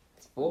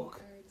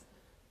 Fuck.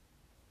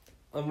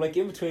 I'm like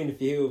in between a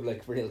few of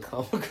like real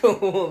comical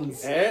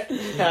ones.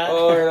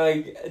 Or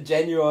like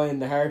genuine,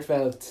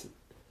 heartfelt,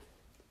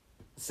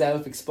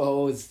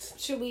 self-exposed.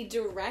 Should we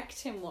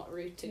direct him what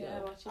route to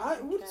go?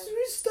 Would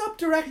you stop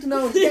directing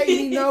on? Yeah,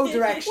 you need no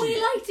direction.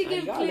 We like to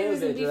give got a little clues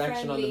bit and of be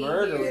direction on the friendly.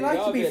 murder. here. We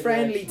like to be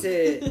friendly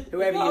to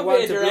whoever you got a want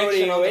bit to of bloody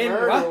direction on you the in.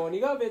 murder What? one.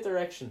 You got a bit of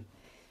direction.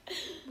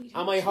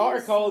 Am I hot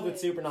or cold with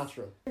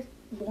supernatural?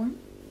 Warm?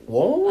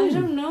 Warm? I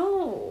don't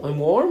know. I'm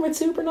warm with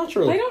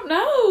supernatural. I don't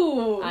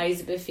know.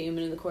 He's a bit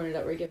fuming in the corner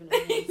that we're giving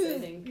him hints, I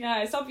think.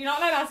 Yeah, stop. You're not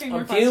allowed asking more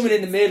I'm questions. fuming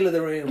in the middle of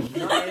the room.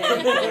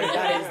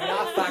 That is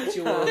not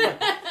factual.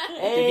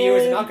 The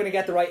viewers are not going to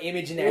get the right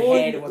image in their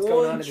head of what's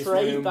going on in this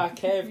trait room. that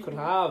Kev could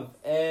have.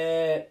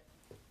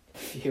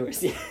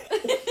 Viewers, yeah.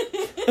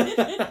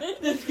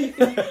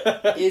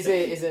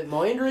 Is it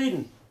mind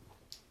reading?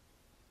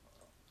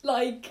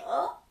 Like,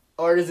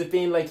 Or is it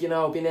being like,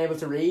 being able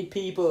to read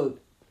people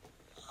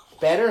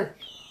better?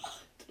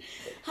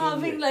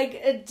 Having like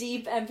a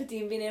deep empathy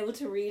and being able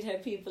to read how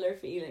people are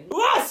feeling.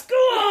 What? Go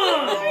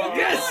on!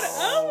 yes!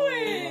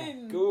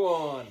 Owen! Go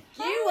on.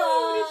 How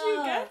did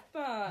you get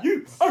that?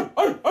 You.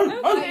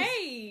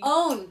 Okay.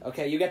 Own.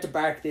 Okay, you get to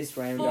bark this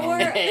round. For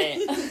on.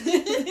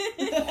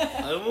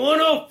 I'm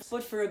one up.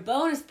 but for a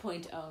bonus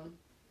point, Own,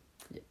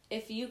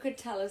 if you could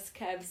tell us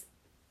Kev's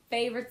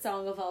favourite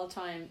song of all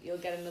time, you'll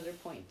get another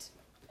point.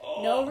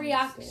 No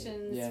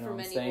reactions Yeah, no, from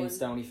I'm staying anyone.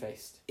 stony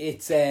faced.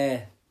 It's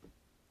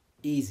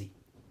easy.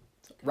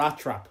 Rat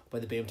Trap by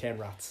the Boomtown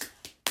Rats.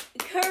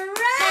 Correct!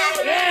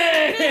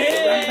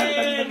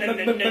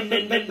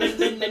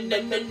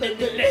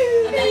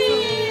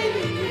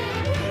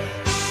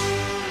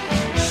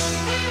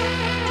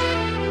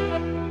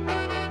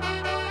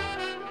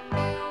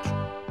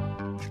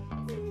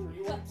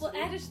 We'll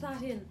edit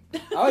that in.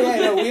 Oh yeah,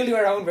 no, we'll do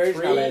our own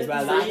version of it as Three,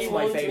 well. three, That's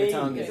my one, favourite me,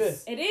 song. is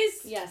Is. It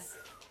is. Yes.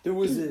 There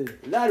was a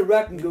lot of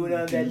rapping going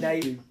on that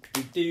night.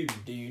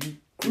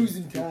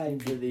 Cruising time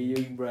for the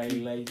young bright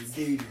lights.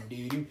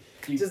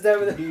 Just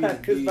over the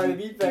because by the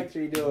Beat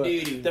Factory door,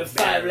 the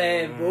Five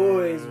Land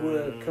Boys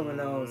were coming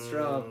on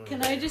strong.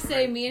 Can I just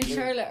say, me and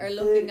Charlotte are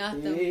looking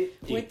at them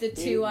with the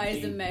two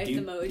eyes and mouth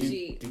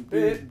emoji.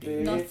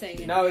 Not saying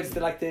it. No, it's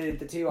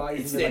the two eyes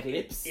It's and the the- like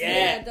lips.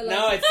 Yeah, the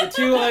no, it's the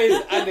two eyes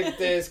and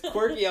the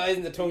quirky eyes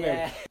and the tongue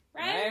Yeah. out.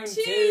 Round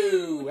two.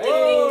 two.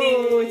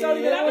 Oh, It's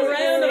only been half a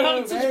round. I'm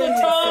having such a good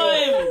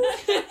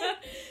time.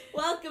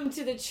 Welcome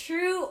to the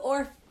true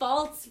or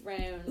false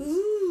round.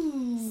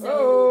 So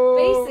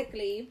Oh.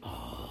 basically,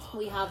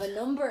 we have a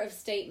number of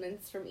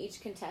statements from each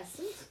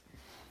contestant.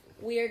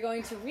 We are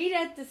going to read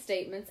out the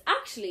statements.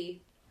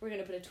 Actually, we're going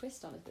to put a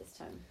twist on it this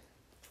time.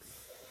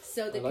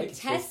 So the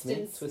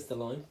contestants, Twist the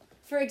line.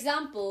 for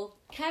example,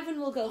 Kevin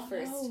will go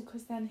first. No,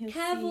 because then he'll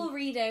Kev see. will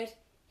read out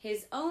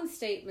his own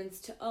statements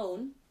to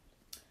Owen,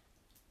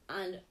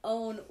 and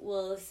Owen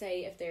will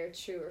say if they're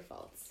true or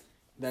false.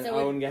 Then So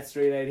Owen gets to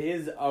read out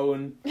his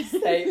own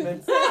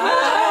statements.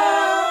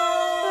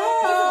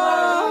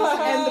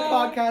 End the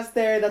podcast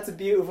there. That's a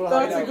beautiful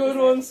That's a hideout. good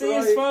one. See you,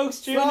 Right.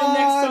 folks. Tune in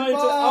next time to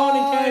Owen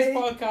and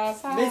Kev's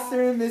podcast.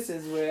 Mr. and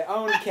Mrs. with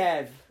Owen and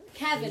Kev.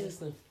 Kevin,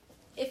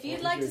 if you'd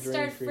What like to is your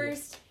start dream for you?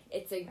 first,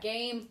 it's a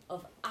game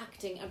of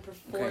acting and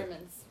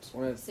performance. Just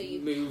want So you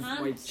move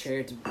can't- my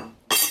chair to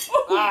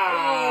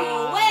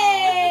Ah!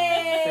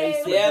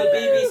 Way! The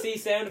LBBC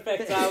sound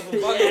effects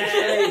album. bottle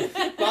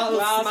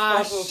Glass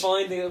smash bottle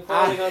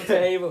falling on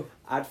table.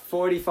 at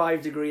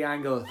 45-degree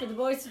angle. For the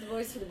boys, for the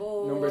boys, for the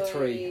boys. Number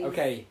 3.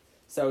 Okay,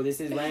 so this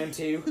is round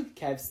 2.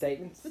 Kev's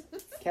statements.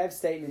 Kev's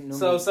statement number.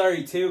 So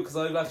sorry too, because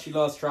I've actually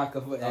lost track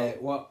of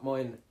what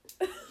mine.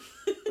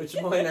 Which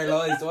of mine are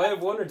lies? Do I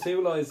have one or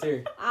two lies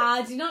here?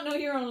 Do you not know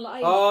your own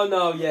life? Oh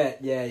no! Yeah.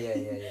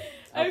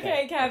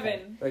 Okay,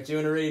 Kevin. Right, do you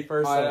want to read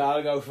first?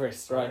 I'll go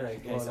first. Right. Alright,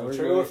 Okay. come on, So we're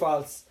true going. or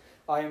false?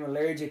 I am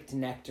allergic to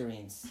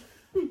nectarines.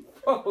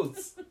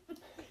 False.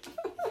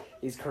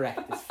 Is correct.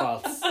 It's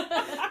false.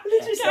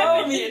 You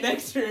sold me a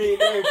nectarine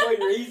there quite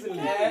recently.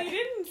 No, you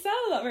didn't sell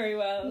that very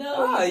well. No,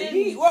 Ah, you you didn't.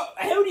 need, what?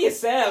 How do you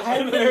sell? How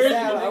do you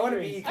sell? I want to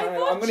be. I I'm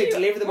thought going to you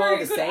deliver them were all a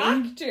the good same.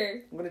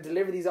 actor. I'm going to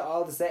deliver these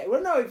all the same.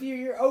 Well, no, if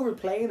you're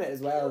overplaying it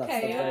as well, that's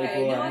Okay, very okay.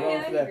 cool. No, I'm yeah, going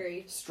I for the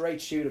agree.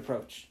 straight shoot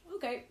approach.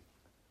 Okay.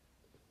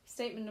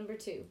 Statement number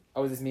 2.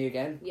 Oh, is this me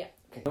again? Yeah.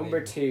 Okay. Number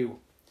 2.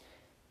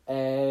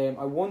 I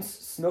once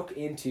snuck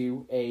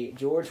into a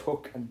George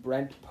Hook and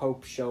Brent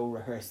Pope show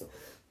rehearsal.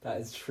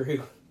 That is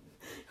true.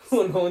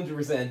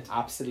 100%.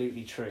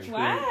 Absolutely true.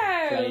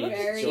 Wow, Played look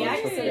Very George Hook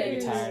excellent. a bit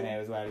of guitar now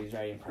as well. He's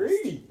very impressed.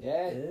 Really?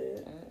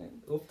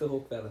 Yeah. Up the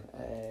hook, fella.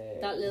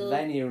 That little-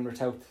 venue in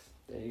Ratoath.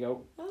 There you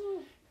go.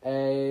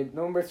 Oh.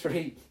 Number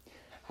 3.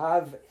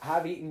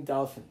 Have eaten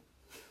dolphin.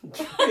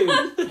 True.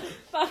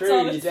 That's True,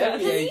 all you it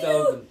definitely says. ate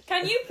dolphin.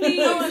 Can you please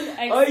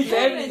I explain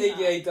definitely think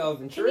you that? ate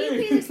dolphin. Can you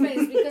please True. explain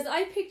this? Because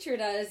I picture it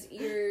as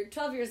you're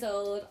 12 years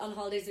old on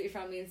holidays with your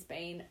family in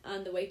Spain,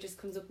 and the waitress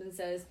comes up and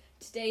says,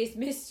 "Today's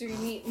Mystery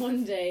Meat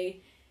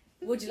Monday.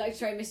 Would you like to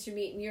try Mystery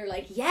Meat?" And you're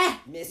like, "Yeah,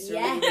 Mystery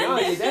yeah." Meat. No,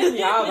 you definitely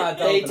have had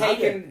They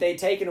dolphin. they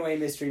taken away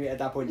mystery meat at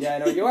that point. Yeah,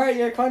 no,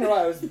 you're kind of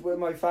right. I was with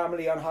my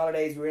family on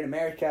holidays. We were in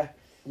America,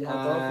 Yeah,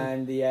 dolphin.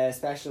 and the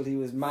specialty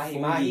was mahi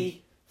Fungi.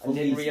 mahi. I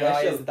Fungi didn't realise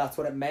special. that that's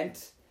what it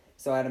meant.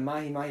 So I had a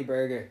mahi mahi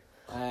burger,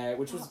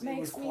 which was That it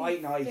was makes me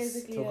quite nice.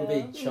 physically Took a ill.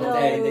 big chunk No.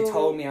 They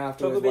told me Took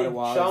afterwards a what big it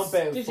was.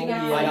 chomp out of Did you fungi.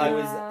 get And I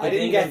was Yeah. I didn't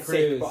Dingle get sick,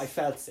 cruise. but I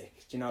felt sick.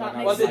 Do you know? That Like, I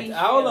makes Was was it? me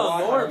Hold feel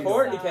on, more sad.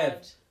 importantly, Kev.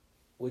 Sad.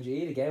 Would you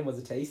eat again? Was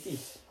it tasty?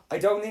 I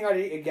don't think I'd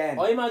eat again.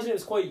 I imagine it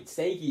was quite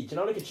steaky. Do you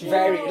know, like a tuna?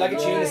 Very No, like a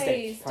tuna guys,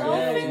 steak. kind of,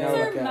 Dolphins you know, are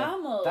like a-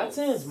 mammals. That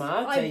sounds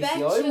mad I tasty. bet I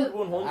would you-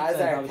 100% as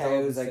are have a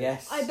dolphin cows, I steak.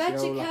 guess. I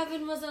bet you like-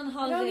 Kevin was on I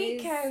holidays. don't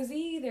eat cows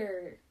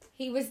either.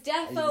 He was It's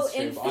defo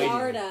true, in but I do,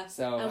 Florida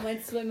so- and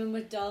went swimming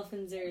with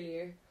dolphins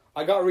earlier.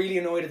 I got really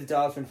annoyed at the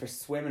dolphin for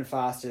swimming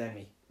faster than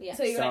me. Yeah.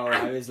 So you're So like,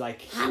 I was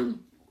like,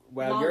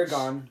 well, Munch. you're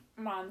gone.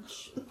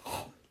 munch.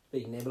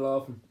 Big nibble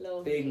off him.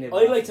 Lovely. Big nibble.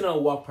 I'd like to know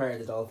what part of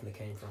the dolphin it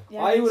came from.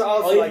 Yeah, I me would too.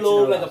 also I'd like to know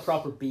love like that. a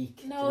proper beak.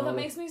 do you No, know, that like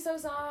makes me so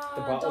sad.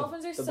 The bottle-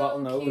 Dolphins are the so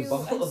bottlenose. cute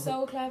Bottle. and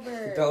so clever.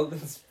 the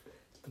dolphins.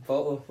 The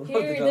bottle.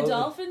 Here, the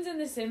dolphins in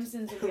The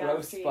Simpsons would be roast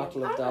absolutely-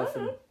 bottle of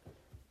dolphin.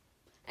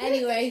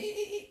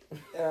 Anyway,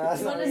 That's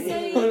You not wanna really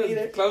say- good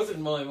either. Closer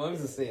than mine. Mine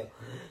was a seal.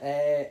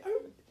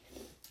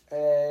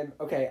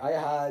 Okay, I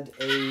had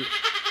a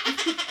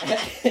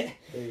There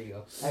you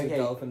go. okay,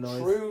 Dolphin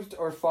noise. proved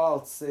or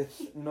false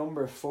if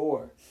number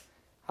 4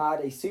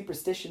 had a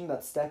superstition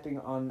that stepping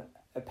on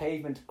a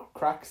pavement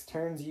cracks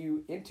turns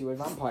you into a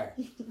vampire.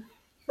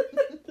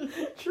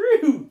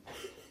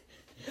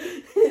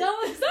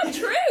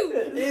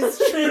 is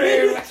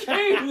true.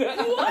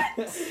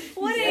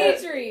 What Yeah,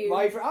 age were you?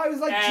 I was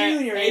like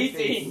junior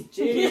 18. infants.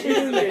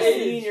 Junior,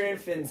 senior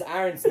infants.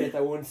 Aaron Smith,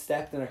 I once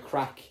stepped in a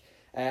crack.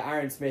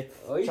 Aaron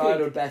Smith, I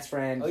childhood best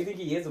friend. I think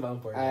he is a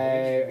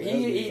vampire.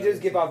 He does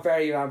give off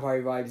very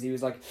vampire vibes. He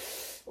was like,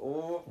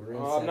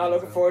 I'm not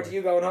looking forward to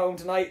you going home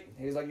tonight.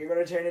 He was like, you're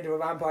going to turn into a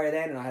vampire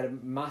then. And I had a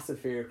massive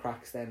fear of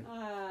cracks then.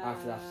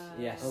 After that,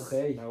 yes.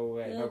 Okay. No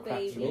Little cracks.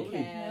 baby Lovely.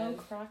 Kev. No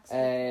cracks.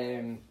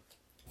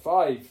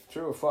 5,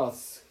 true or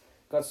false?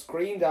 Got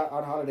screamed at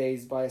on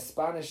holidays by a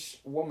Spanish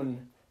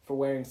woman for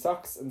wearing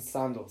socks and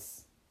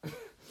sandals.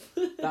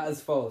 That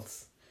is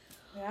false.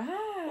 Yeah.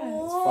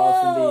 It's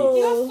false indeed.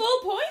 You got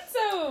full point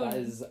zone. That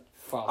is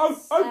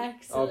false. Oh,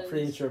 Excellent.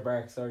 premature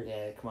bark, sorry.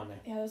 Yeah, come on now.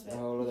 Yeah, that was a The bit.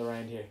 whole other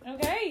round here.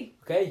 Okay.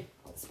 Okay,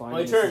 The spine My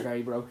of this turn. is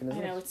very broken, I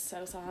isn't know, it? it's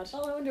so sad.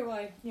 Oh, I wonder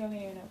why. You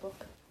only your notebook.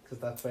 because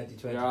that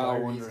 2020 Yeah, I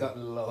diary's wonder. got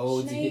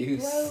loads of Sinead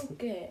use.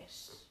 broke it.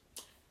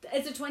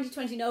 It's a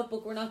 2020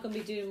 notebook. We're not going to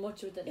be doing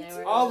much with it now.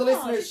 are All the we?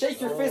 listeners, shake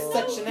your fists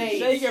at Sinead.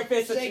 Shake your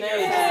fist at Shake Sinead. your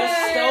You just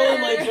fist. stole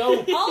my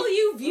joke. All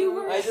you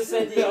viewers. I just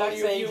said the exact All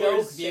you same viewers,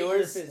 joke, shake your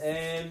viewers. fists.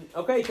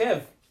 Okay,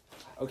 Kev,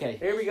 Okay,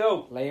 here we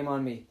go. lay him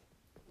on me.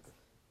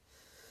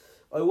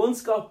 I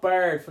once got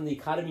barred from the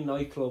Academy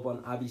nightclub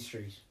on Abbey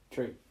Street.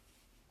 True.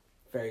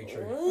 Very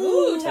true.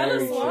 Ooh, tell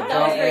Very us true. why.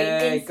 That was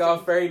very instant.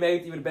 Got very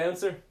mouthy with a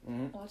bouncer,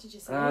 What did you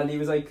say? and he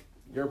was like,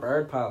 "You're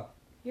barred, pal."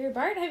 You're a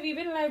bird. Have you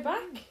been allowed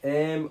back?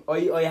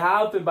 I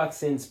have been back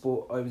since,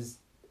 but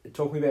it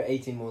took me about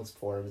 18 months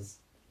before I was.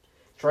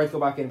 Tried to go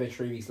back in about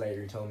 3 weeks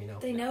later. He told me no.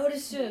 They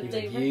noticed He it. was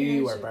They like,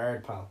 "You are recognised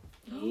barred, pal."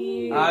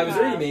 You I was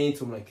really have. mean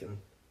to him, like, and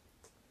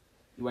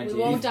You went We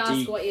deep, won't ask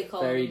deep, what you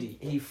call very him.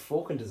 deep. he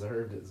fucking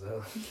deserved it as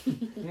well.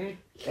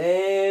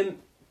 Hmm?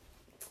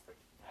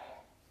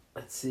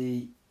 Let's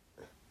see.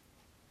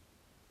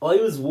 I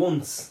was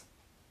once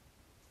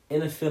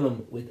in a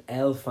film with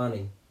Elle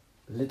Fanning,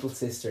 little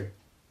sister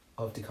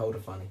of Dakota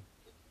Fanning.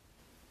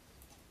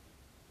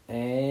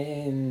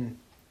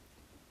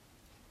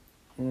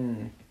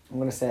 I'm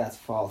gonna say that's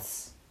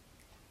false.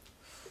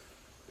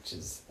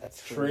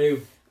 That's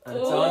True. And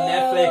it's on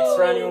Netflix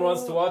for anyone who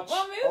wants to watch.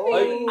 What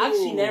movie? I've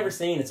actually never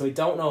seen it, so I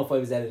don't know if I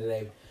was edited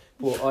out.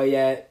 But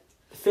I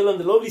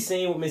filmed a lovely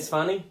scene with Miss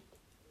Fanning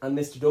and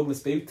Mr. Douglas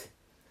Booth.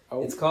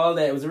 Oh. It's called.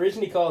 It was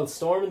originally called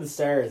Storm in the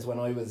Stars when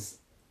I was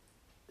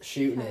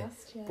shooting it,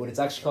 Cast, yeah. but it's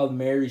actually called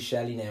Mary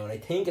Shelley now, and I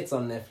think it's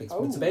on Netflix.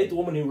 But it's Oh. about the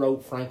woman who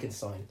wrote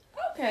Frankenstein,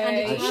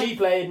 Okay. and she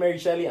played Mary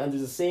Shelley. And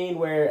there's a scene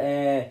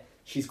where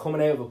she's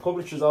coming out of a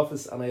publisher's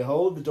office, and I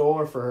hold the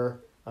door for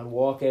her and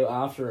walk out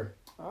after her.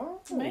 Oh.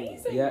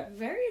 Amazing. Yeah,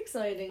 Very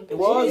exciting. it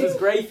was a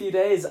great few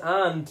days,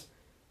 and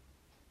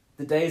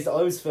the days that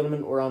I was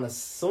filming were on a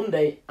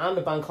Sunday and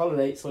a bank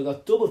holiday, so I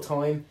got double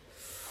time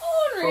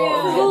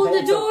Unreal. Hold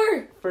the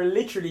door. for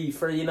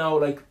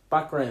like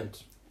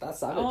background. That's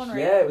savage. Unreal.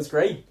 Yeah, it was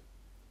great.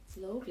 It's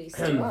lovely Man,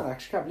 stuff. I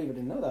actually can't believe I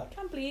didn't know that.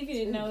 Can't believe you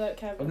didn't know that,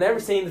 Kevin. I've never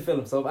seen the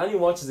film, so if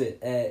anyone watches it,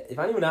 if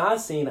anyone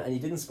has seen it and you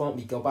didn't spot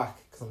me, go back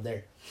because I'm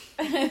there.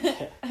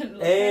 And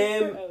look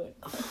out for Owen.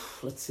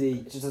 Let's see.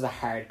 It just does a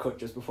hard cut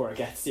just before it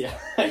gets to you.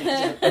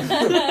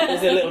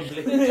 There's a little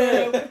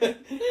blip.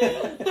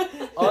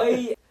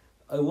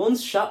 I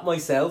once shot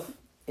myself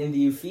in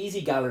the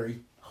Uffizi Gallery,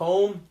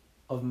 home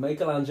of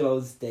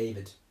Michelangelo's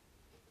David.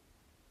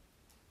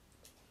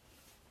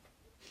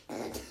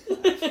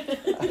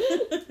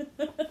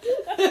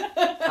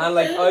 And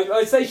like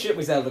I'd say shit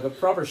myself like a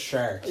proper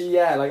shark.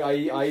 Yeah, like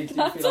I do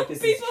That's feel like what this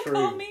is people true.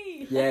 call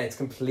me. Yeah, it's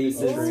completely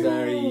This is true.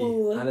 very.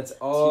 And it's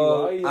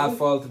all TY, is at it?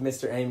 fault of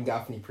Mr. Aim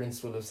Gaffney,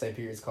 principal of St.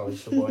 Peter's College,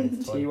 Sherbourne at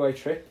the time, TY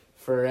trip.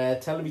 for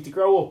telling me to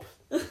grow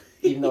up,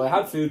 even though I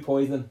had food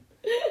poisoning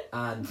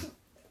and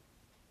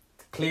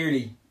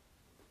clearly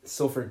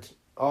suffered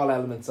all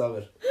elements of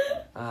it.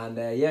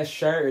 And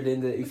shattered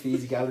in the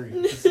Uffizi Gallery.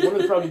 It's one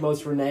of the probably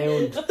most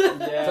renowned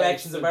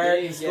collections of art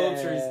and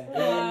sculptures in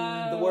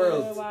the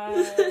world.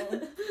 Wow.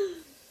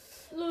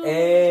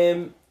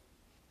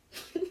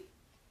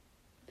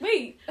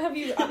 Wait, have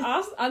you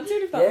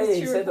answered if that Yeah, was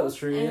he true? said or that was false?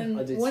 true. Yeah.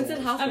 I did Once say it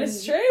that. happened, And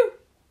it's true.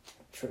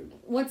 True.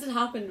 Once it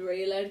happened, were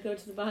you allowed to go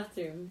to the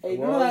bathroom? Hey, It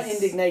none of that was.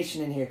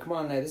 indignation in here. Come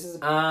on now, this is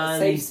a And-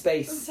 safe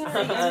space.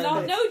 Sorry,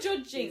 no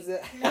judging. Is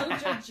it- No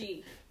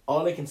judgy.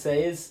 All I can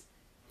say is,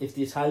 if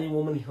the Italian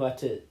woman who had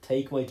to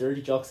take my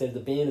dirty jocks out of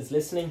the bin is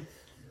listening,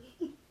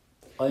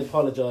 I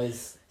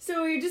apologise.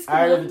 So you're just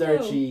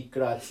Arrivederci,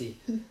 grazie.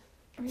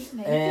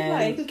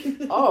 Naked,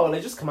 like. Oh, and I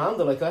just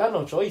commanded, like I had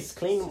no choice.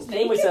 Clean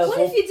naked? myself What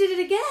up. if you did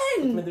it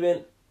Put them in again? the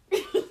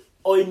bin.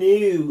 I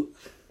knew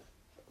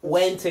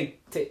when to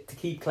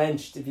keep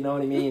clenched, if you know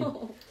what I mean.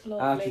 Lovely.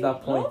 After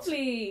that point.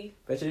 Lovely.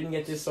 Bet you didn't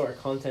get this sort of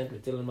content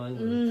with Dylan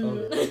Mangan.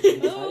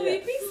 Oh,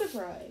 we'd be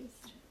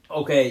surprised.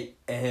 Okay,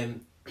 This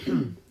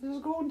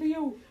is going to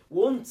you.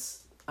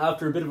 once,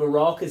 after a bit of a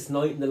raucous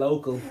night in the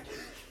local,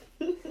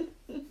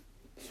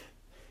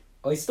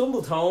 I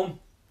stumbled home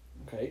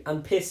Okay.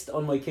 and pissed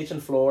on my kitchen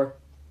floor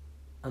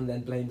and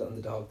then blamed it on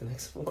the dog the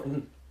next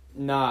morning.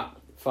 Nah,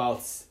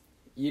 false.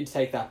 You'd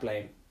take that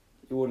blame.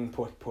 You wouldn't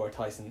put poor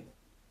Tyson.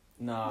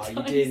 No, you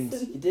Tyson.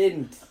 didn't. You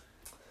didn't.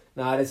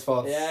 Nah, that's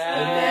false.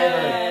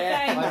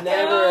 Yeah. I've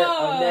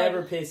God.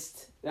 never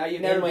pissed Now you've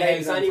in never my played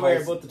house them anywhere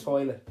twice. but the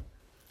toilet.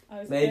 I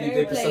was Maybe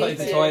very beside the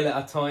places. toilet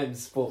at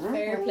times, but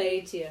Fair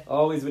play to you.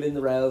 always within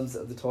the realms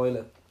of the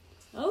toilet.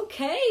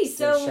 Okay,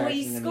 Still so sharks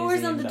we in the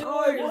scores on the museum,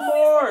 door.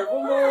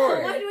 One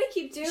more. Why do I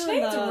keep doing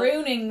Sinead's that?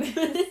 ruining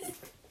this.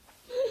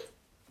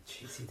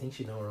 Jeez, you think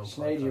she'd know her own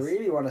Sinead, you podcast.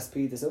 really want to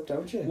speed this up,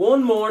 don't you?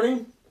 One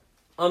morning,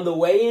 on the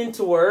way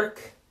into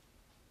work,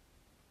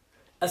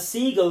 a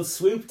seagull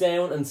swooped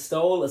down and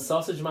stole a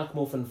sausage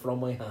McMuffin from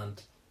my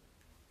hand.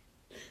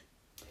 I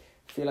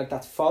feel like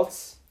that's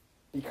false,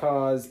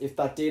 because if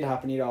that did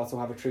happen, you'd also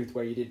have a truth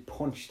where you did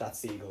punch that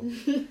seagull.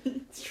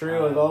 It's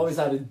true, I've always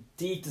had a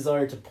deep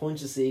desire to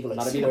punch a seagull.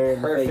 That'd be square the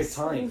in the perfect face.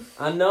 time.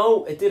 And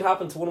no, it did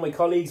happen to one of my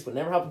colleagues, but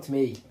never happened to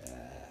me.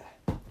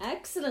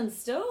 Excellent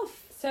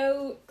stuff.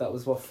 So, That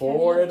was what,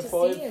 4 out of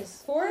 5?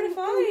 4 out of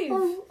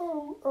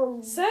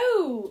 5.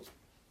 So,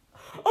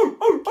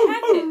 Oh,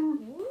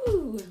 Kevin,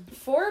 Ooh.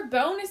 4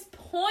 bonus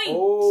points.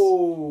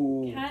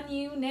 Oh. Can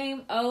you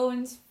name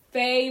Owen's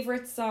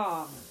favourite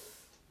song?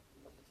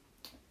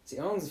 See,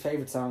 Owen's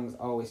favourite songs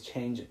always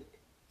changing.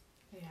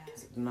 Yeah.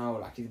 No,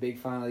 like he's a big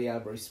fan of the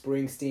album Bruce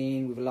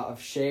Springsteen. We've a lot of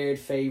shared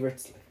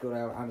favourites, like good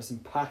old Anderson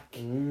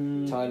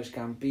 .Paak, Childish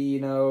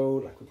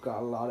Gambino. Like we've got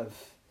a lot of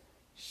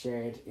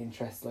shared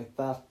interests like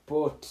that.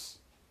 But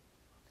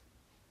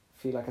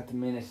I feel like at the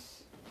minute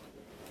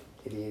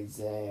it is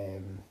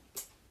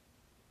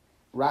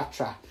Rat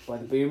Trap by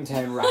the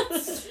Boomtown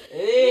Rats.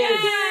 It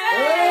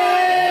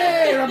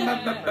Hey! You'd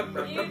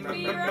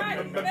be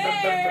right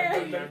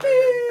there.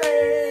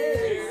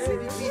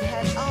 City beat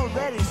had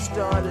already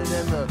started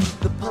and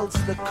the pulse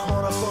of the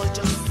corner boy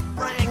just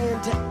sprang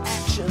into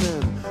action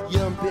and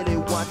young Billy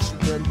watched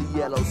it under the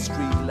yellow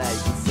street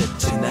light and said,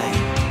 tonight,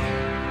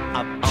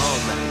 up all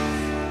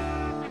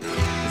night,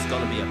 it's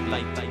gonna be a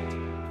blight.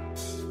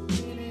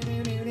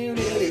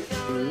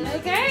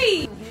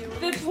 Okay,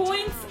 the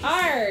points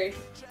are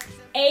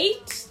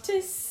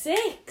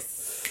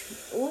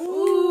 8-6.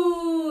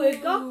 Ooh,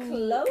 it got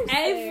close.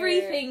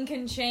 Everything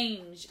can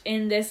change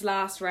in this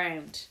last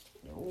round.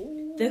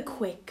 The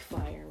quick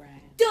fire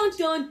round. Dun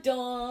dun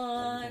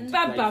dun.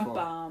 Bam bam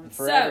bam.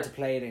 Forever So to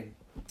play it in.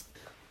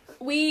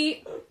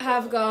 we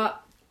have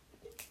got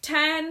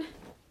 10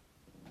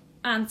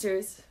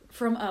 answers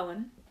from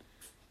Owen.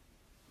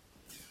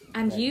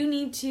 And you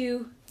need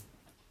to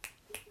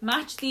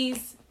match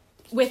these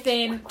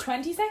within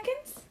 20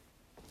 seconds.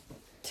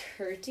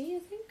 30, I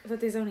think. But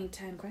there's only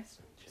 10 questions.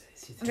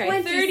 Okay,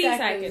 20 30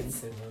 seconds.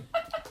 seconds.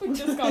 We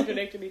just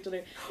contradicted each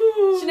other.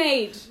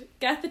 Sinead,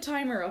 get the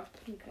timer up.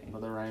 Okay.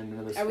 Another round,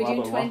 another Are we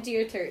doing squabble, what? 20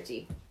 or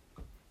 30?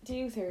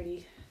 Do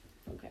 30.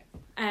 Okay.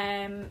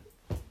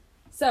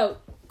 So,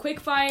 quick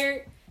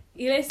fire.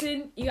 You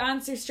listen, you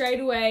answer straight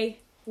away.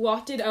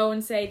 What did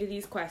Owen say to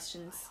these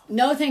questions?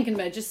 No thinking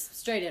about it, just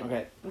straight in.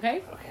 Okay,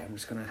 Okay? okay, I'm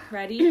just gonna.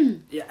 Ready?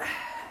 Yeah.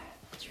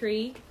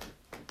 3,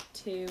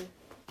 2,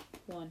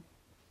 1.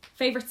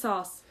 Favorite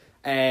sauce?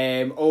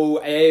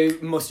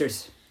 Mustard.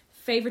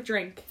 Favorite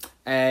drink?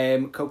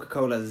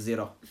 Coca-Cola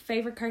Zero.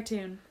 Favorite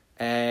cartoon?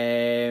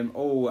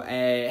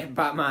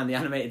 Batman, the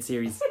animated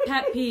series.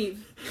 Pet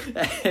peeve?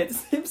 The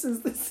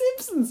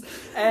Simpsons.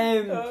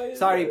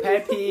 Sorry,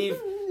 pet peeve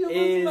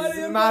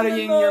is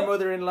marrying your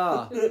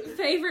mother-in-law.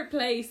 Favorite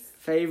place?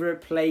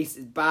 Favorite place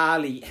is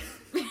Bali.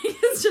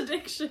 Biggest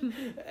addiction?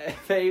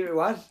 Favorite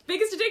what?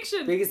 Biggest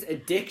addiction? Biggest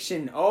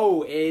addiction?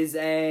 Is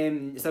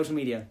social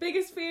media.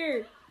 Biggest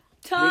fear?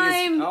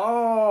 Time! Biggest,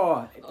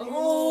 oh. you Can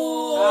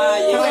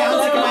I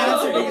Let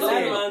answer him biggest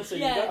fear? answer.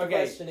 You Yeah. got the Okay,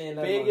 question in.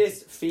 let him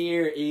biggest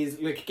fear is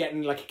like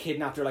getting like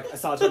kidnapped or like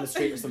assaulted on the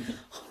street or something.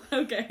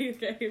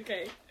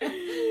 Okay.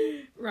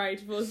 Right,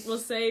 we'll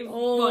save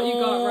what you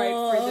got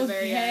right for the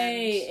very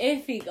Okay, end.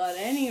 if he got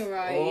any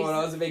right. Oh,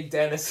 that was a big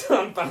Dennis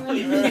on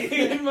Bali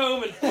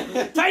moment.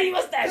 Tiny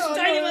mustache,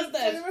 tiny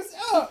mustache.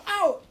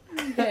 Ow!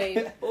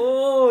 Okay.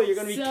 Oh, you're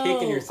gonna be So-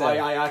 kicking yourself.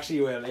 I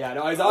actually will. Yeah,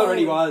 no, I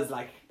already was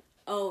like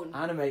Own.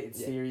 animated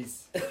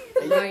series.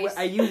 Right.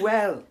 Are you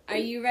well? Are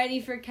you ready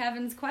for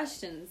Kevin's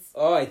questions?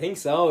 Oh, I think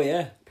so.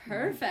 Yeah,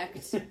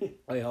 Perfect.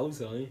 I hope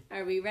so. Yeah.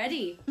 Are we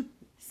ready?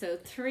 So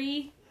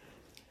 3,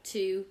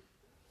 2,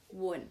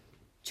 1.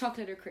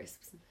 Chocolate or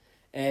crisps?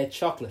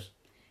 Chocolate.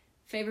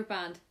 Favorite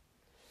band?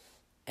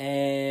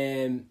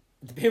 The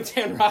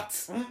Boomtown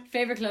Rats.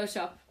 Favorite clothes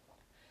shop?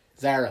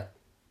 Zara.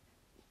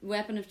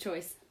 Weapon of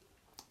choice?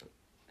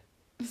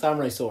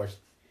 Samurai sword.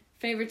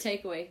 Favorite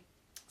takeaway?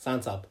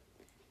 Santop.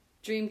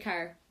 Dream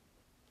car?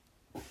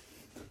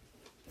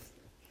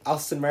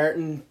 Aston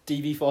Martin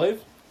DB5.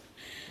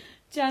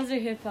 Jazz or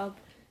hip hop?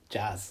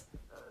 Jazz.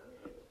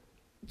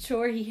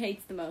 Chore he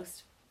hates the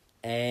most?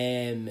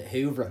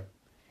 Hoover.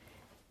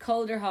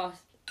 Cold or hot?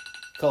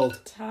 Cold.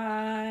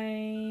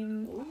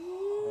 Time.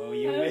 Oh,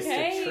 you missed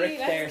Okay, a trick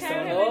let's there, count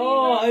son. it.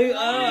 Oh,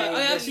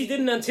 I actually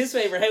didn't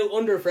anticipate for how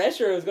under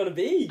pressure it was going to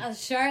be.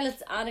 As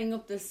Charlotte's adding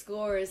up the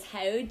scores,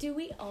 how do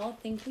we all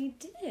think we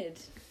did?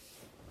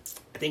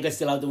 I think I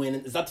still have the win.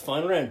 Is that the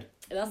final round?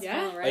 That's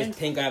Yeah. the final I round.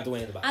 think I have the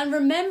win in the back. And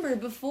remember,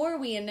 before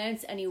we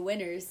announce any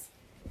winners,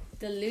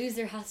 The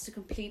loser has to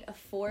complete a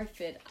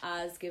forfeit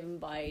as given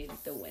by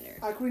the winner.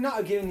 Could we not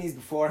have given these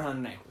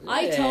beforehand now?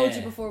 I told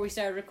you before we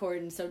started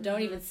recording, so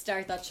don't even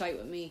start that shite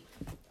with me.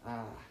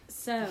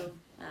 So,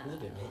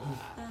 Look at me.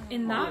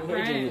 in that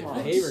You're doing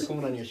round, a favour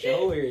coming on your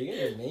show here. You're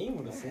getting your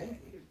name with us.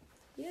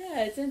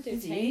 Yeah, it's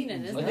entertaining,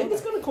 I isn't think it?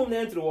 it's going to come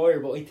down to the wire,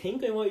 but I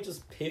think I might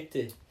just picked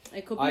it.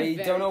 It could be I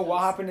very don't know what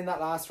close. happened in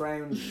that last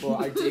round, but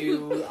I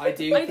do I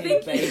think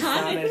think based you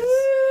had on it.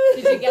 it.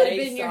 Did you get a bit in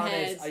Based your on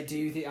head? it, I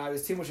do think I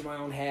was too much in my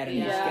own head and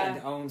Yeah. just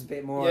getting to Owen's a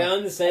bit more. Yeah,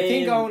 I'm the same. I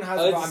think Owen has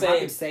I it, was but I'm the happy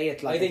same. to say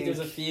it. Like, I think there's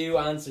a few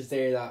answers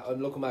there that I'm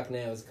looking back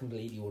now is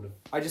completely would have.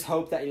 I just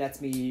hope that he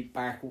lets me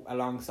bark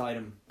alongside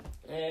him.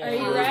 are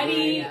you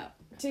ready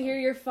to hear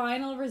your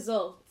final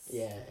results?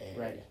 Yeah.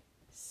 Right.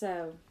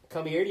 So,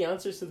 Can we hear the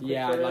answers to the quick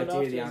Yeah, fire I'd like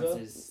round to hear after the as well?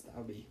 answers.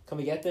 That'll be. Can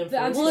we get them The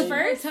answers first?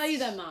 first? I'll tell you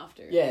them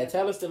after. Yeah,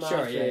 tell us them Sure,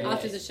 after. yeah, yeah.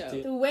 After the show.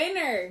 the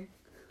winner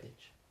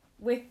Bitch.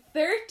 with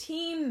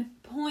 13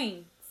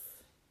 points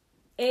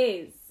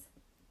is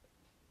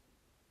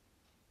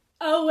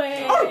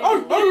Owen.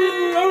 Come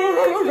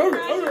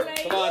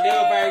on, do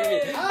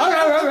it,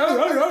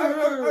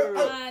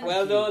 And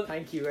Well done.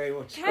 Thank you very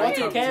much. Kev. What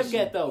did Kev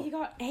get He though?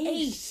 got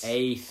 8.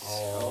 8.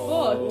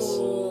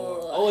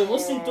 Oh, I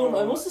must have done.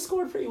 I must have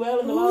scored pretty well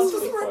in the last doesn't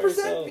quick fire,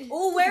 represent so- me.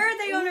 oh, where are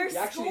they on our You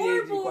actually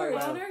did do quite scoreboard?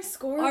 well. On our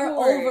scoreboard. Our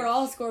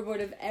overall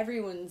scoreboard of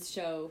everyone's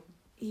show.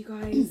 You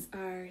guys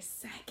are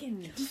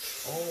second.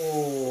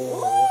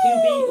 Oh,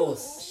 who beat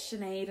us?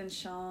 Sinead and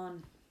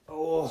Sean.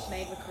 Oh,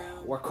 Sinead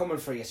McCrone. we're coming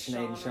for you,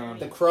 Sinead and Sean.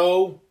 The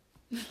Crow,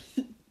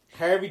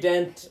 Harvey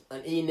Dent,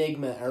 and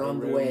Enigma are on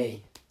the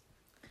way.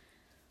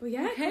 Well,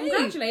 yeah, Okay.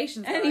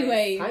 congratulations. guys.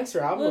 Anyway, Thanks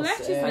for having We'll us.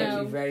 let you Thank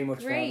know. you very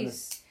much for having great.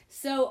 us.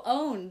 So,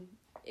 Owen,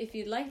 if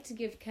you'd like to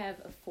give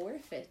Kev a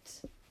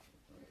forfeit.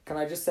 Can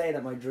I just say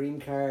that my dream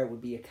car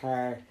would be a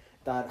car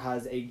that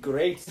has a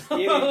great steering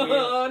wheel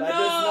Oh, that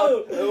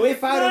no! does not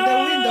whip out of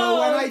the window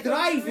when I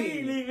drive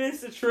Really it.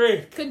 missed the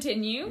trick.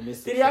 Continue. Did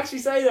he actually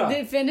say that?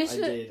 Did finish I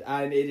it? did,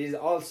 and it is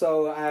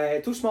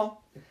also too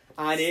small,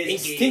 and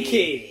it's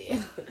stinky.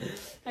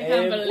 I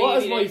can't believe what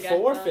is you my didn't get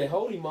forfeit? that.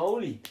 Holy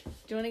moly. Do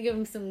you want to give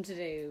him something to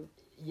do?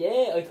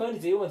 Yeah, I kind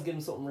of do want to give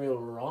him something real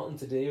rotten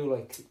to do.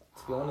 Like, to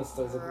be honest,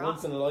 there's a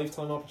once in a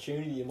lifetime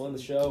opportunity. I'm on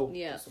the show.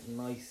 Yeah. Something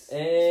nice.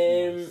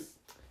 Um,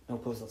 No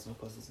puzzles, no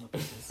puzzles, no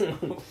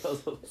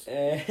puzzles.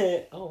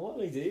 what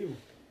will I do?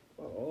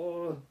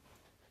 Oh,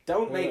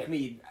 don't make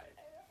me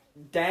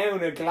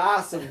down a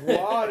glass of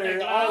water.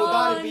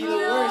 That'd be the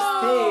worst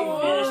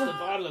Finish the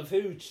bottle of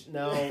hooch.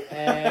 No,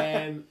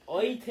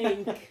 I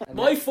think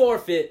my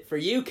forfeit for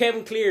you,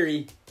 Kevin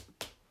Cleary,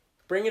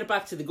 bringing it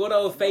back to the good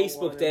old thing.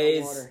 Facebook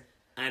days,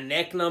 a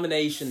neck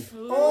nomination,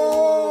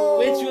 Oh,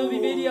 which will be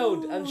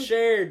videoed and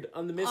shared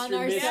on the Mr. On and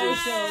our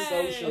Mrs.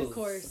 socials, of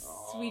course.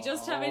 We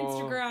just have A good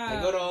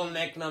Instagram. old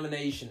neck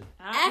nomination.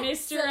 At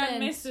Mr.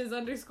 and Excellent.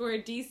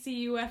 Mrs. _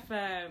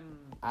 DCUFM.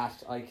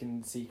 I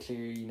can see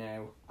clearly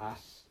now.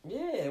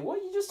 Yeah, why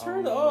you just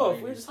turn it Oh, off?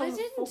 my We're just I having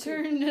didn't fucking-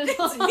 turn it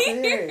off.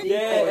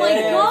 Yeah, Oh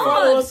my God.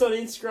 follow us on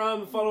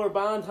Instagram, follow our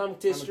band, Hammock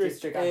District.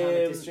 District,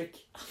 Hammock District.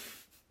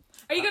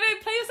 Are you going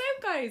to play us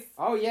out, guys?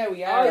 Oh yeah,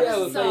 we Oh are. yeah,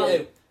 we'll So- play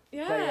it.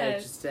 Yeah.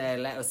 Just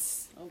let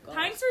us. Oh, God.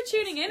 Thanks for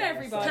tuning in,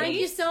 everybody. Thank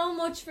you so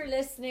much for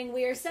listening.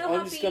 We are so I'm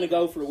happy. just gonna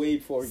go for a wee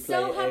before we play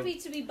So it. happy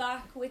to be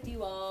back with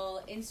you all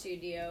in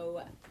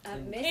studio at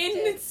In the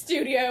Mystic.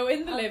 studio,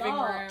 in the living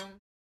Hello. room.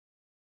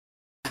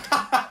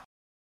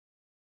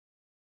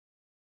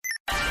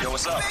 Yo,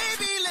 what's up?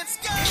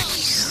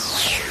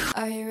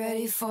 Are you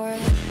ready for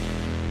it?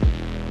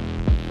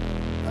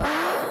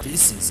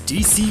 This is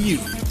DCU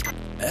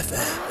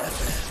FM.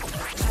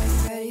 Are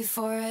you ready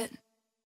for it?